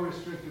more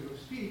restrictive of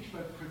speech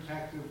but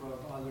protective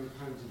of other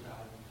kinds of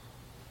values?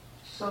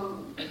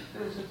 So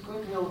there's a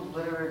good deal of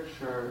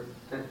literature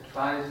that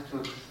tries to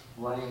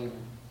explain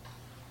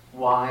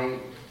why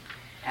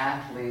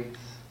athletes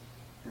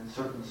in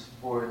certain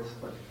sports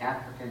of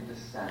African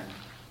descent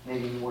may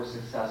be more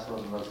successful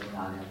than those of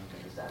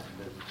non-African descent.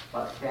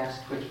 About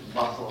fast twitch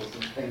muscles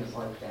and things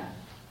like that.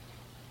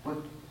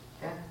 Would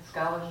that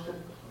scholarship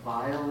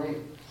violate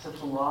such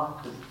a law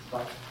because it's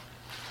about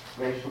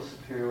racial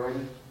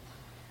superiority?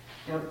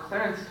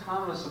 Clarence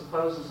Thomas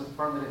opposes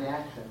affirmative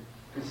action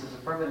because his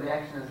affirmative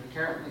action is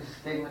inherently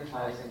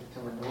stigmatizing to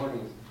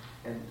minorities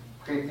and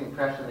creates the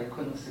impression they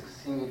couldn't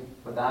succeed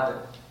without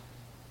it.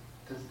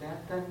 Does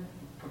that then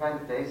provide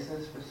a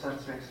basis for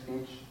censoring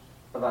speech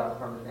about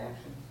affirmative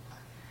action?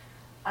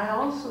 I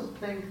also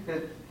think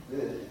that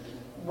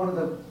one of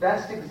the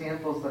best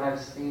examples that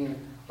I've seen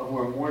of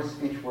where more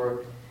speech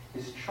worked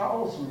is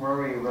Charles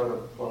Murray wrote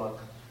a book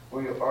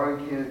where he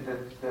argued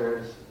that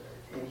there's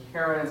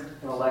inherent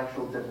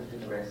intellectual difference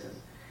between the races.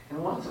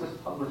 And once it was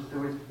published, there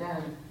were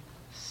then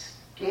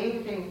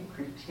scathing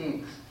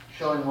critiques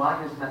showing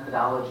why his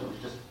methodology was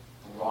just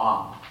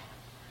wrong.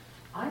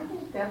 I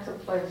think that's a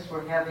place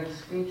where having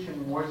speech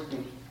and more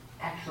speech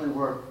actually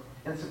work.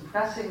 And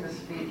suppressing the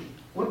speech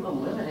wouldn't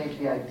eliminate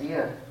the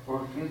idea or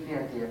refute the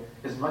idea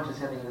as much as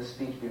having the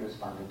speech be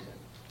responded to.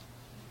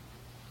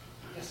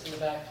 Yes, in the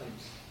back,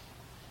 please.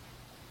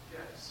 Yeah,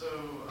 so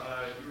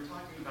you were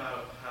talking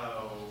about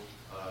how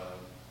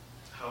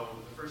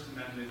the First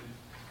Amendment,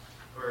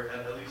 or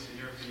at least in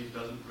your opinion,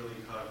 doesn't really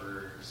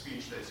cover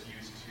speech that's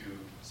used to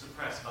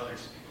suppress other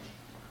speech.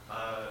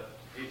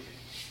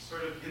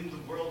 Sort of in the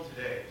world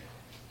today,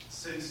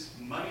 since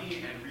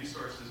money and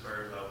resources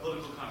or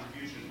political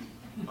contributions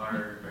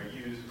are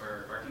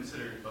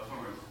considered a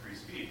form of free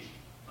speech,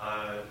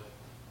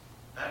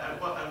 at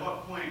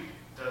what point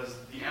does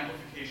the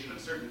amplification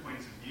of certain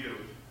points of view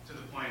to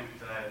the point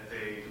that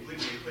they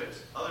completely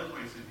eclipse other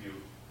points of view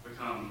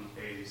become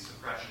a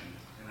suppression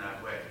in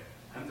that way?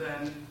 And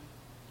then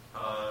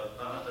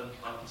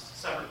a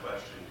separate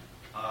question: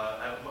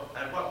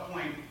 at what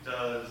point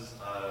does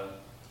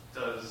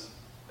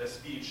a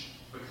speech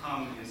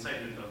become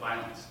incitement of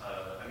violence?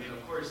 I mean,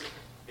 of course,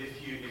 if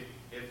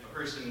a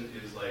person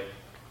is like,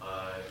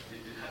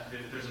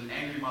 if there's an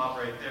angry mob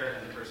right there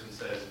and the person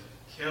says,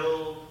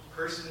 "Kill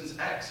persons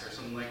X" or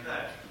something like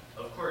that,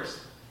 of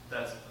course,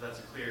 that's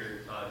a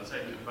clear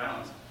incitement of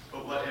violence.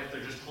 But what if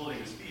they're just holding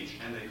a speech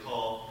and they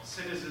call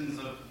citizens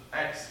of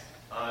X,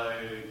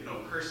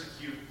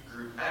 persecute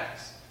group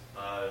X?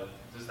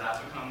 Does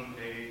that become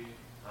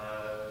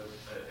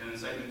an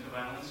incitement to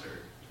violence,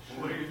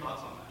 or what are your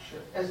thoughts on that? Sure.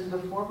 As to the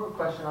former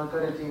question, I'll go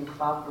to Dean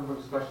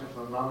Kloppenberg's question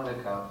from a moment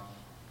ago.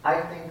 I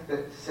think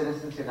that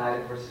Citizens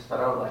United versus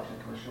Federal Election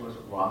Commission was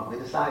wrongly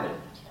decided.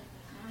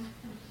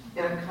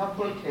 In a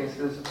couple of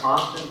cases,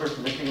 Austin versus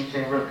Michigan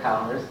Chamber of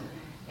Commerce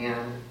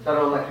and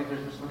Federal Election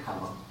Commission versus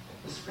McConnell,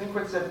 the Supreme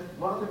Court said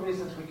one of the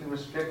reasons we can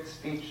restrict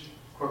speech,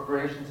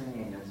 corporations, and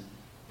unions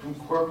from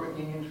corporate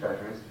union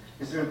treasuries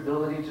is their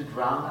ability to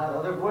drown out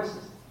other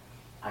voices.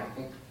 I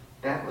think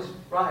that was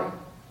right.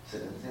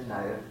 Citizens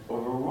United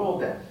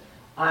overruled that.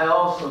 I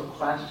also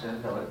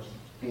question, though it's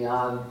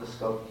beyond the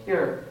scope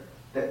here,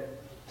 that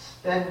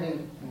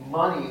spending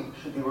money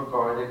should be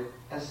regarded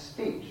as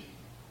speech.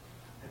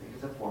 I think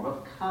it's a form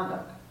of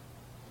conduct.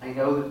 I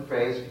know the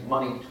phrase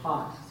money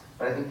talks,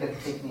 but I think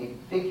that's taking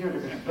a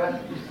figurative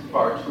expression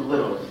far too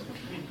literally.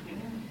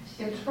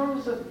 In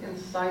terms of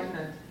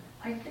incitement,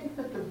 I think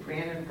that the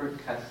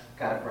Brandenburg test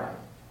got it right.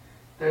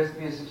 There's to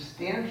be a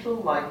substantial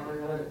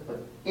likelihood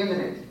of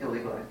imminent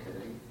illegal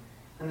activity,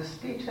 and the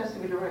speech has to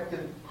be directed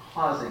at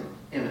causing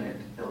imminent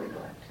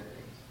illegal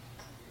activity.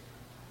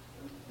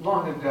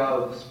 Long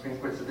ago, the Supreme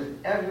Court said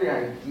that every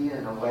idea,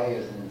 in a way,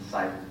 is an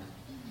incitement.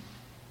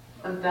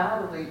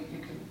 Undoubtedly, you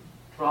can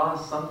draw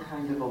some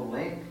kind of a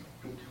link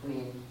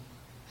between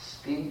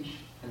speech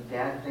and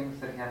bad things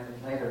that happen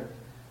later,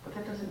 but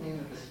that doesn't mean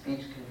that the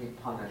speech can be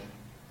punished.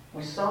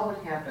 We saw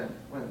what happened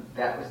when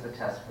that was the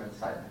test for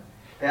incitement.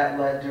 That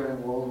led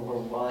during World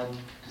War I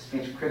to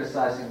speech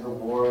criticizing the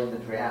war and the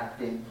draft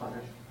being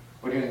punished,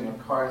 or during the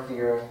McCarthy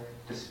era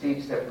to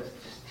speech that was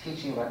just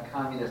teaching about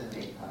communism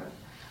being punished.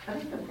 I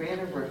think the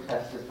Brandenburg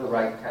test is the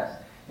right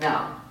test.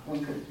 Now, we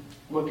could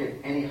look at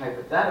any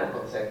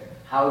hypothetical and say,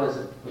 how does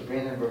the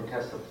Brandenburg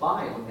test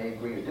apply, and we may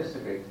agree or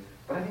disagree,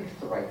 but I think it's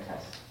the right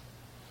test.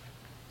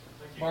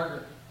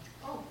 Margaret.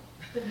 Oh.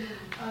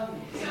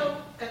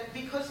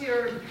 Because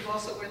you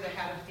also were the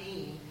head of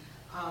Dean,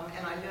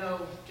 and I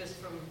know just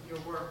from your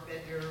work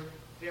that you're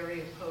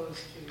very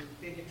opposed to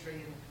bigotry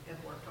and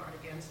have worked hard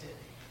against it.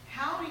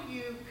 How do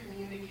you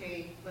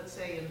communicate, let's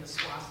say in the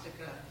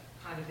swastika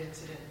kind of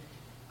incident,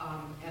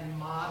 and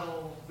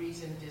model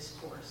reasoned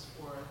discourse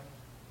for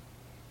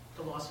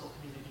the law school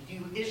community? Do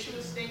you issue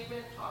a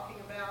statement talking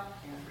about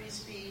free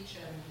speech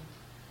and...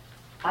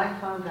 I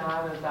found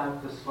out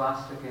about the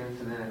swastika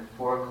incident at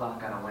 4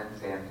 o'clock on a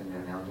Wednesday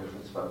afternoon. Elders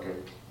would spoke at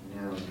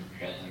noon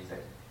that Wednesday.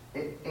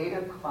 At 8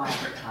 o'clock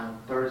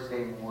on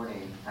Thursday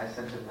morning, I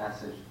sent a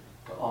message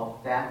to all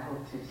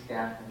faculty,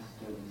 staff, and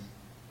students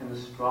in the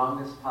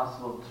strongest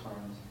possible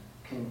terms,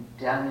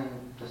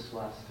 condemning the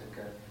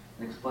swastika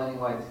and explaining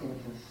why it's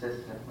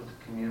inconsistent with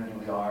the community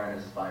we are and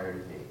aspire to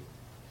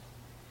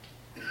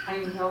be. I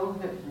know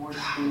that more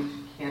speech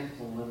can't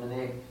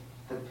eliminate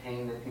the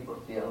pain that people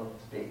feel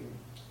speaking.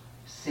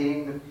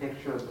 Seeing the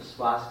picture of the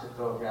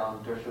swastika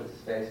around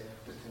Dershowitz's face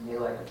was to me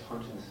like a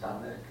punch in the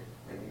stomach.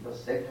 It made me feel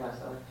sick to my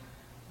stomach.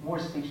 More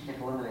speech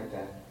can't eliminate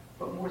that,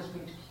 but more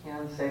speech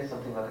can say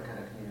something about the kind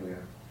of community we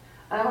are.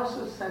 I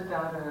also sent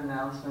out an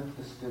announcement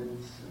to the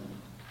students and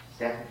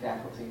staff and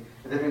faculty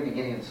at the very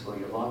beginning of the school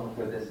year, long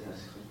before this, 6 weeks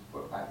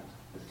before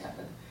this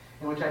happened,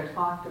 in which I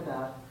talked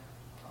about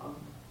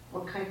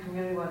what kind of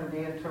community we want to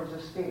be in terms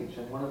of speech.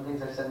 And one of the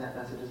things I said in that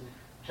message is,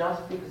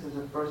 just because there's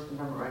a First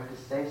Amendment right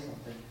to say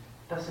something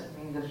doesn't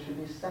mean that it should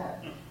be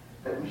said.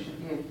 That we should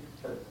be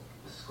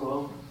a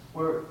school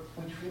where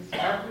we treat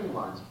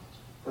everyone,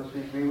 those we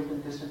agree with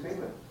and disagree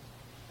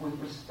with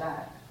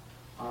respect.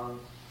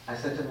 I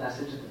sent a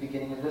message at the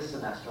beginning of this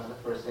semester, on the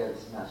first day of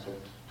the semester,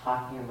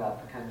 talking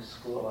about the kind of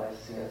school I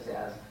see us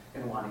as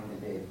and wanting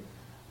to be.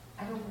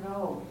 I don't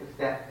know if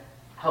that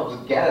helps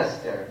get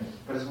us there,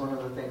 but it's one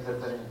of the things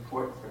that's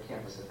important for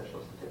campus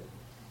officials to do.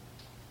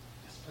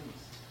 Yes,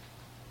 please.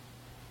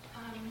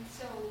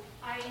 So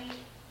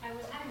I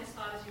was having this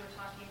thought as you were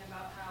talking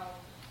about how,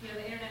 the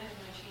internet is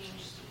going to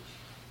change speech.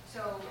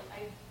 So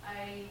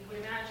I would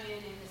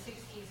imagine in the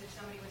 60s, if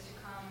somebody was to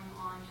come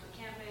onto a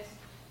campus,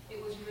 it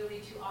was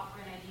really to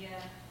offer an idea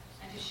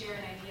and to share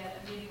an idea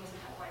that maybe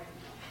wasn't that widely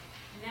known.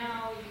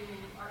 Now you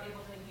are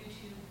able to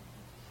YouTube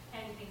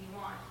anything you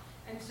want.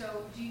 And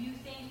so do you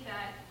think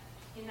that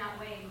in that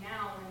way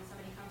now when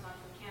somebody comes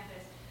onto a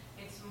campus,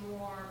 it's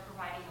more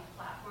providing a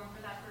platform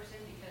for that person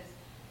because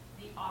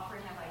the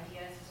offering of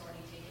ideas has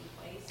already taken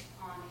place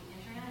on the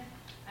internet,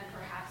 and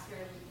perhaps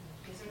there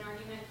is an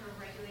argument for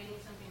regulating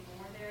something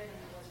more there than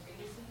there was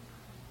previously?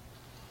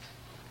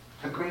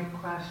 A great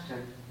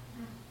question.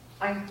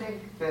 I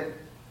think that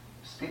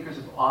speakers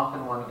have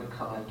often wanted to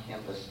come on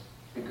campus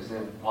because they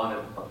wanted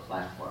a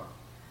platform.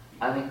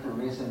 I think the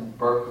reason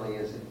Berkeley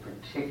is in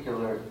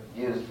particular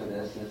used for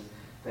this is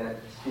that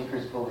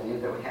speakers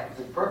believe that what happens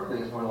at Berkeley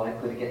is more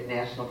likely to get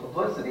national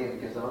publicity and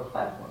it gives them a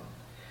platform.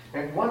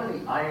 And one of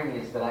the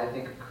ironies that I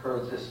think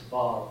occurred this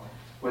fall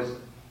was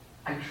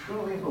I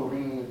truly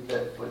believe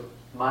that what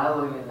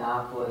Milo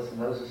Yiannopoulos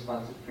and those who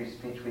sponsored Free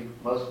Speech Week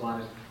most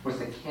wanted was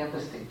the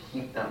campus to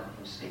keep them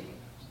from speaking.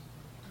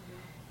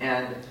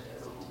 And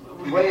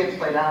the way it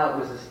played out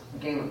was this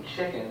game of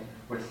chicken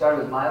where it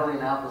started with Milo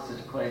Yiannopoulos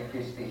declaring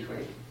Free Speech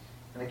Week.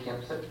 And the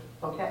campus said,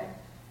 okay.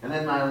 And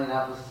then Milo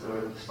Yiannopoulos,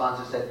 or the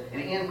sponsor, said,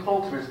 and Ann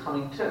Coulter is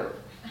coming too.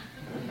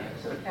 And the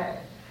campus said, okay.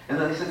 And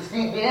then they said,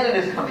 Steve Bannon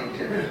is coming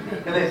too.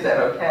 And they said,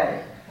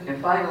 okay.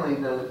 And finally,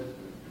 the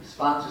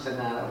sponsor said,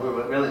 no,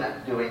 we're really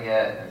not doing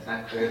it. It's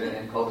not clear that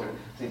Ann Coulter and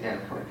Steve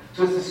Bannon are coming.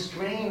 So it's this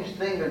strange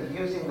thing of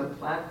using the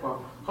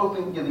platform,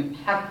 hoping you'll be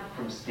kept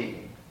from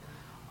speaking.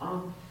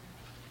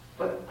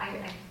 But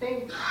I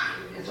think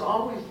it's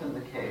always been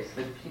the case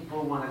that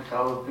people want to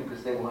go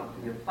because they want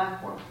to be a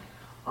platform.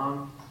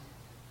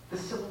 The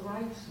civil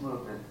rights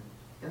movement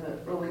in the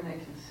early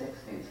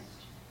 1960s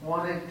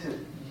wanted to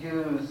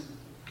use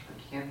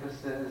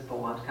campuses, the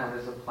launch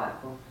conference as a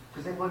platform,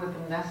 because they wanted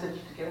the message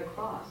to get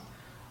across.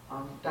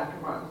 Dr.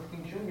 Martin Luther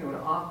King Jr.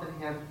 would often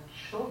have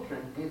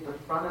children be at the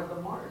front of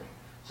the march.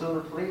 So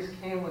when the police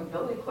came with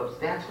billy clubs,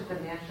 that's what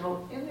the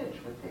national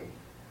image would be.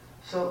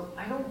 So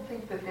I don't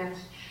think that that's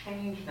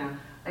changed now.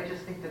 I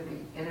just think that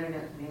the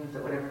internet means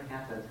that whatever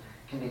happens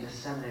can be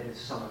disseminated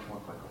so much more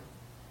quickly.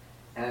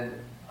 And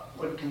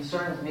what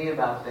concerns me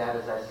about that,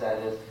 as I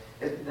said, is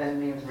it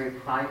then means very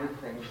private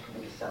things can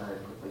be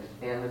disseminated quickly,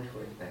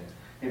 defamatory things,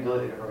 the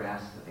ability to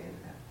harass through the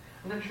internet.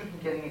 I'm not sure if I'm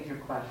getting at your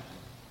question.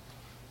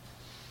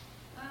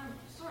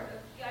 Sort of.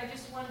 I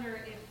just wonder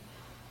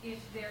if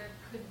there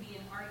could be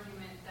an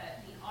argument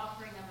that the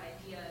offering of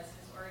ideas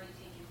has already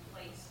taken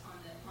place on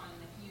the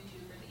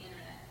YouTube or the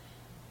internet,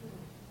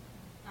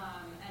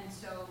 and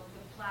so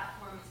the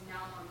platform is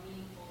now more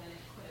meaningful than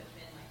it could have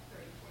been like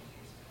 30, 40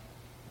 years ago.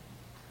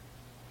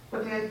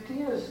 But the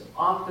ideas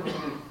often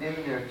get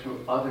in there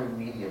through other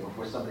media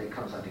before somebody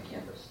comes onto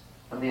campus.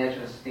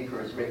 Imagine a speaker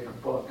has written a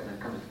book and then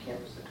comes to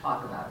campus to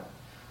talk about it.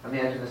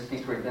 Imagine a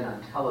speaker had been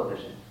on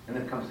television and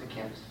then comes to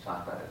campus to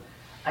talk about it.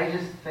 I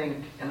just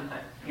think, and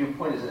your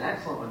point is an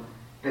excellent one,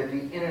 that the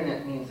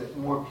internet means that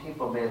more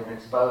people may have been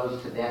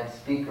exposed to that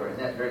speaker and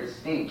that very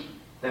speech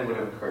than would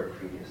have occurred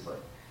previously.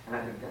 And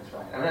I think that's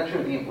right. I'm not sure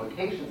of the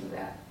implications of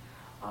that.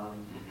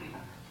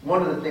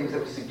 One of the things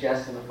that was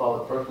suggested in the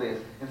fall at Berkeley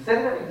is, instead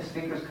of having the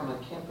speakers come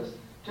on campus,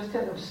 just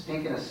have them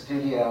speak in a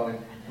studio and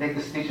make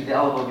the speech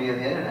available via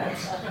the internet.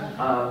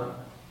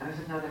 And I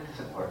said, no, that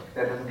doesn't work.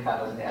 That doesn't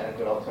count as an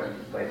adequate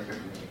alternative place for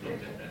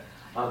communication.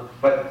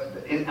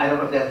 But I don't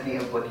know if that's the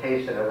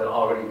implication of it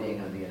already being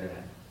on the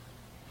internet.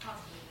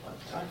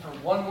 Time for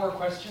one more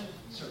question,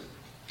 sir.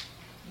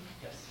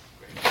 Yes.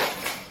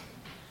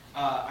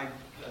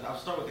 I'll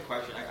start with the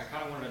question. I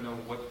kind of wanted to know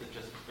what the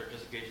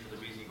justification for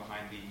the reasoning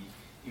behind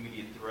the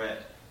immediate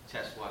threat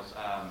test was.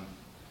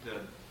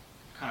 The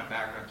kind of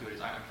background to it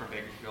is I'm from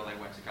Bakersfield. I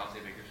went to Cal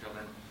State Bakersfield,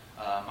 and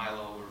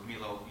Milo was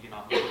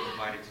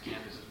invited to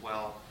campus as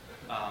well.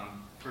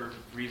 For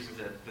reasons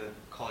that the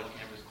college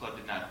campus club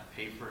did not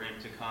pay for him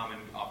to come and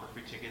offer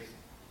free tickets,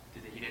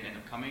 he didn't end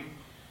up coming.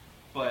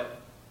 But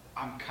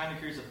I'm kind of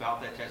curious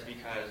about that test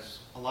because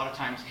a lot of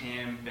times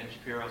him, Ben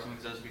Shapiro, some of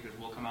these other speakers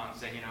will come out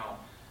and say,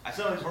 I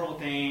said all these horrible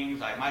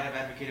things, I might have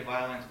advocated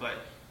violence, but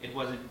it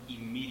wasn't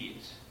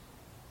immediate.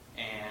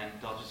 And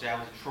they'll just say I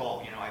was a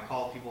troll. I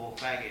called people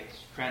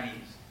faggots,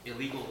 trannies,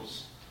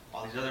 illegals,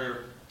 all these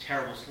other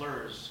terrible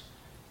slurs,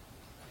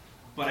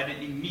 but I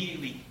didn't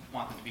immediately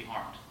want them to be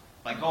harmed.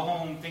 Like, go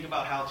home, think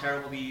about how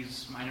terrible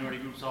these minority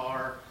groups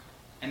are,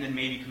 and then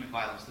maybe commit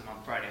violence to them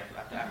on Friday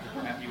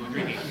after you were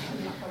drinking.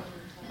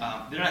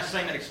 They're not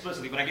saying that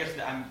explicitly, but I guess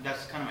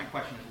that's kind of my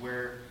question, is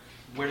where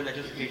did that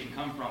justification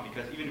come from?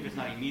 Because even if it's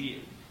not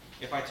immediate,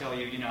 if I tell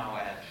you,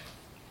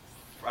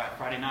 at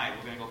Friday night,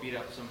 we're going to go beat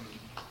up some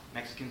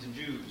Mexicans and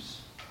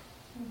Jews,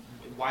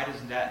 why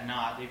does that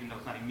not, even though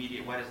it's not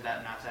immediate, why does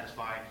that not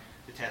satisfy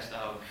the test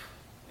of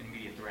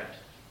immediate threat?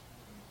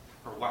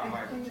 Or why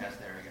is the test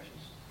there, I guess?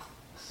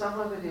 Some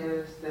of it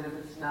is that if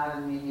it's not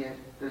immediate,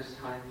 there's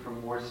time for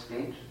more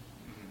speech.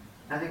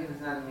 I think if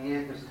it's not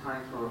immediate, there's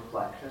time for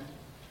reflection.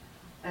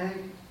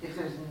 And if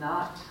there's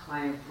not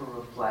time for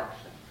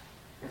reflection,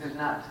 if there's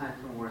not time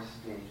for more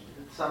speech,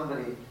 if it's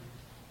somebody in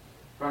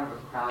front of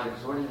a crowd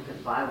exhorting to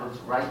violence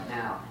right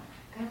now,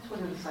 that's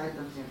what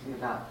incitement seems to be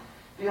about.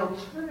 The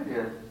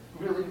alternative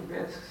really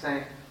risks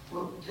saying,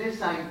 well,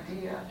 this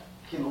idea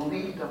can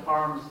lead to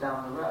harms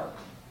down the road.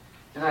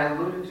 And I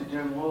alluded to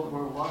during World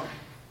War I,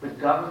 the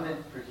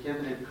government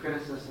prohibited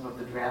criticism of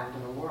the draft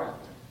and the war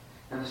effort.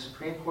 And the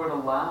Supreme Court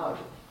allowed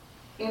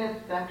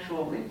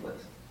ineffectual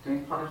leaflets to be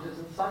punished as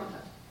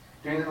incitement.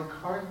 During the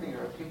McCarthy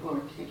era, people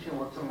who were teaching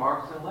works of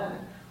Marx and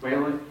Lenin were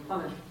able to be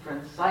punished for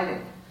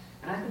inciting.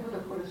 And I think what the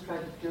court has tried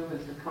to do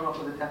is to come up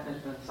with a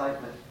definition of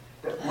incitement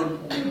that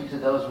wouldn't lead to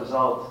those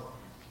results.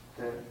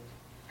 The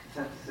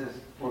consensus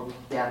were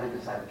badly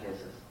decided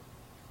cases.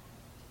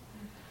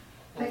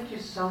 Thank you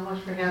so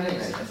much for having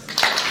me.